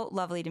 it's so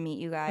lovely to meet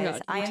you guys. Yeah,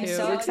 I you am too.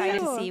 so You excited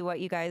too. to see what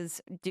you guys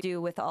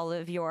do with all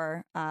of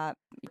your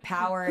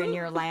power and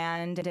your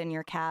land and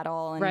your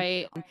cattle and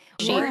Right.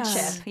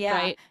 lordship. Yeah,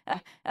 Right.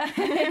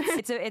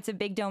 it's a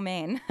big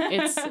domain.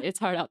 It's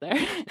hard out there.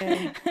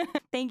 Yeah.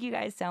 Thank you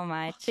guys so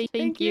much. Thank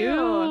Thank you.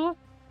 you.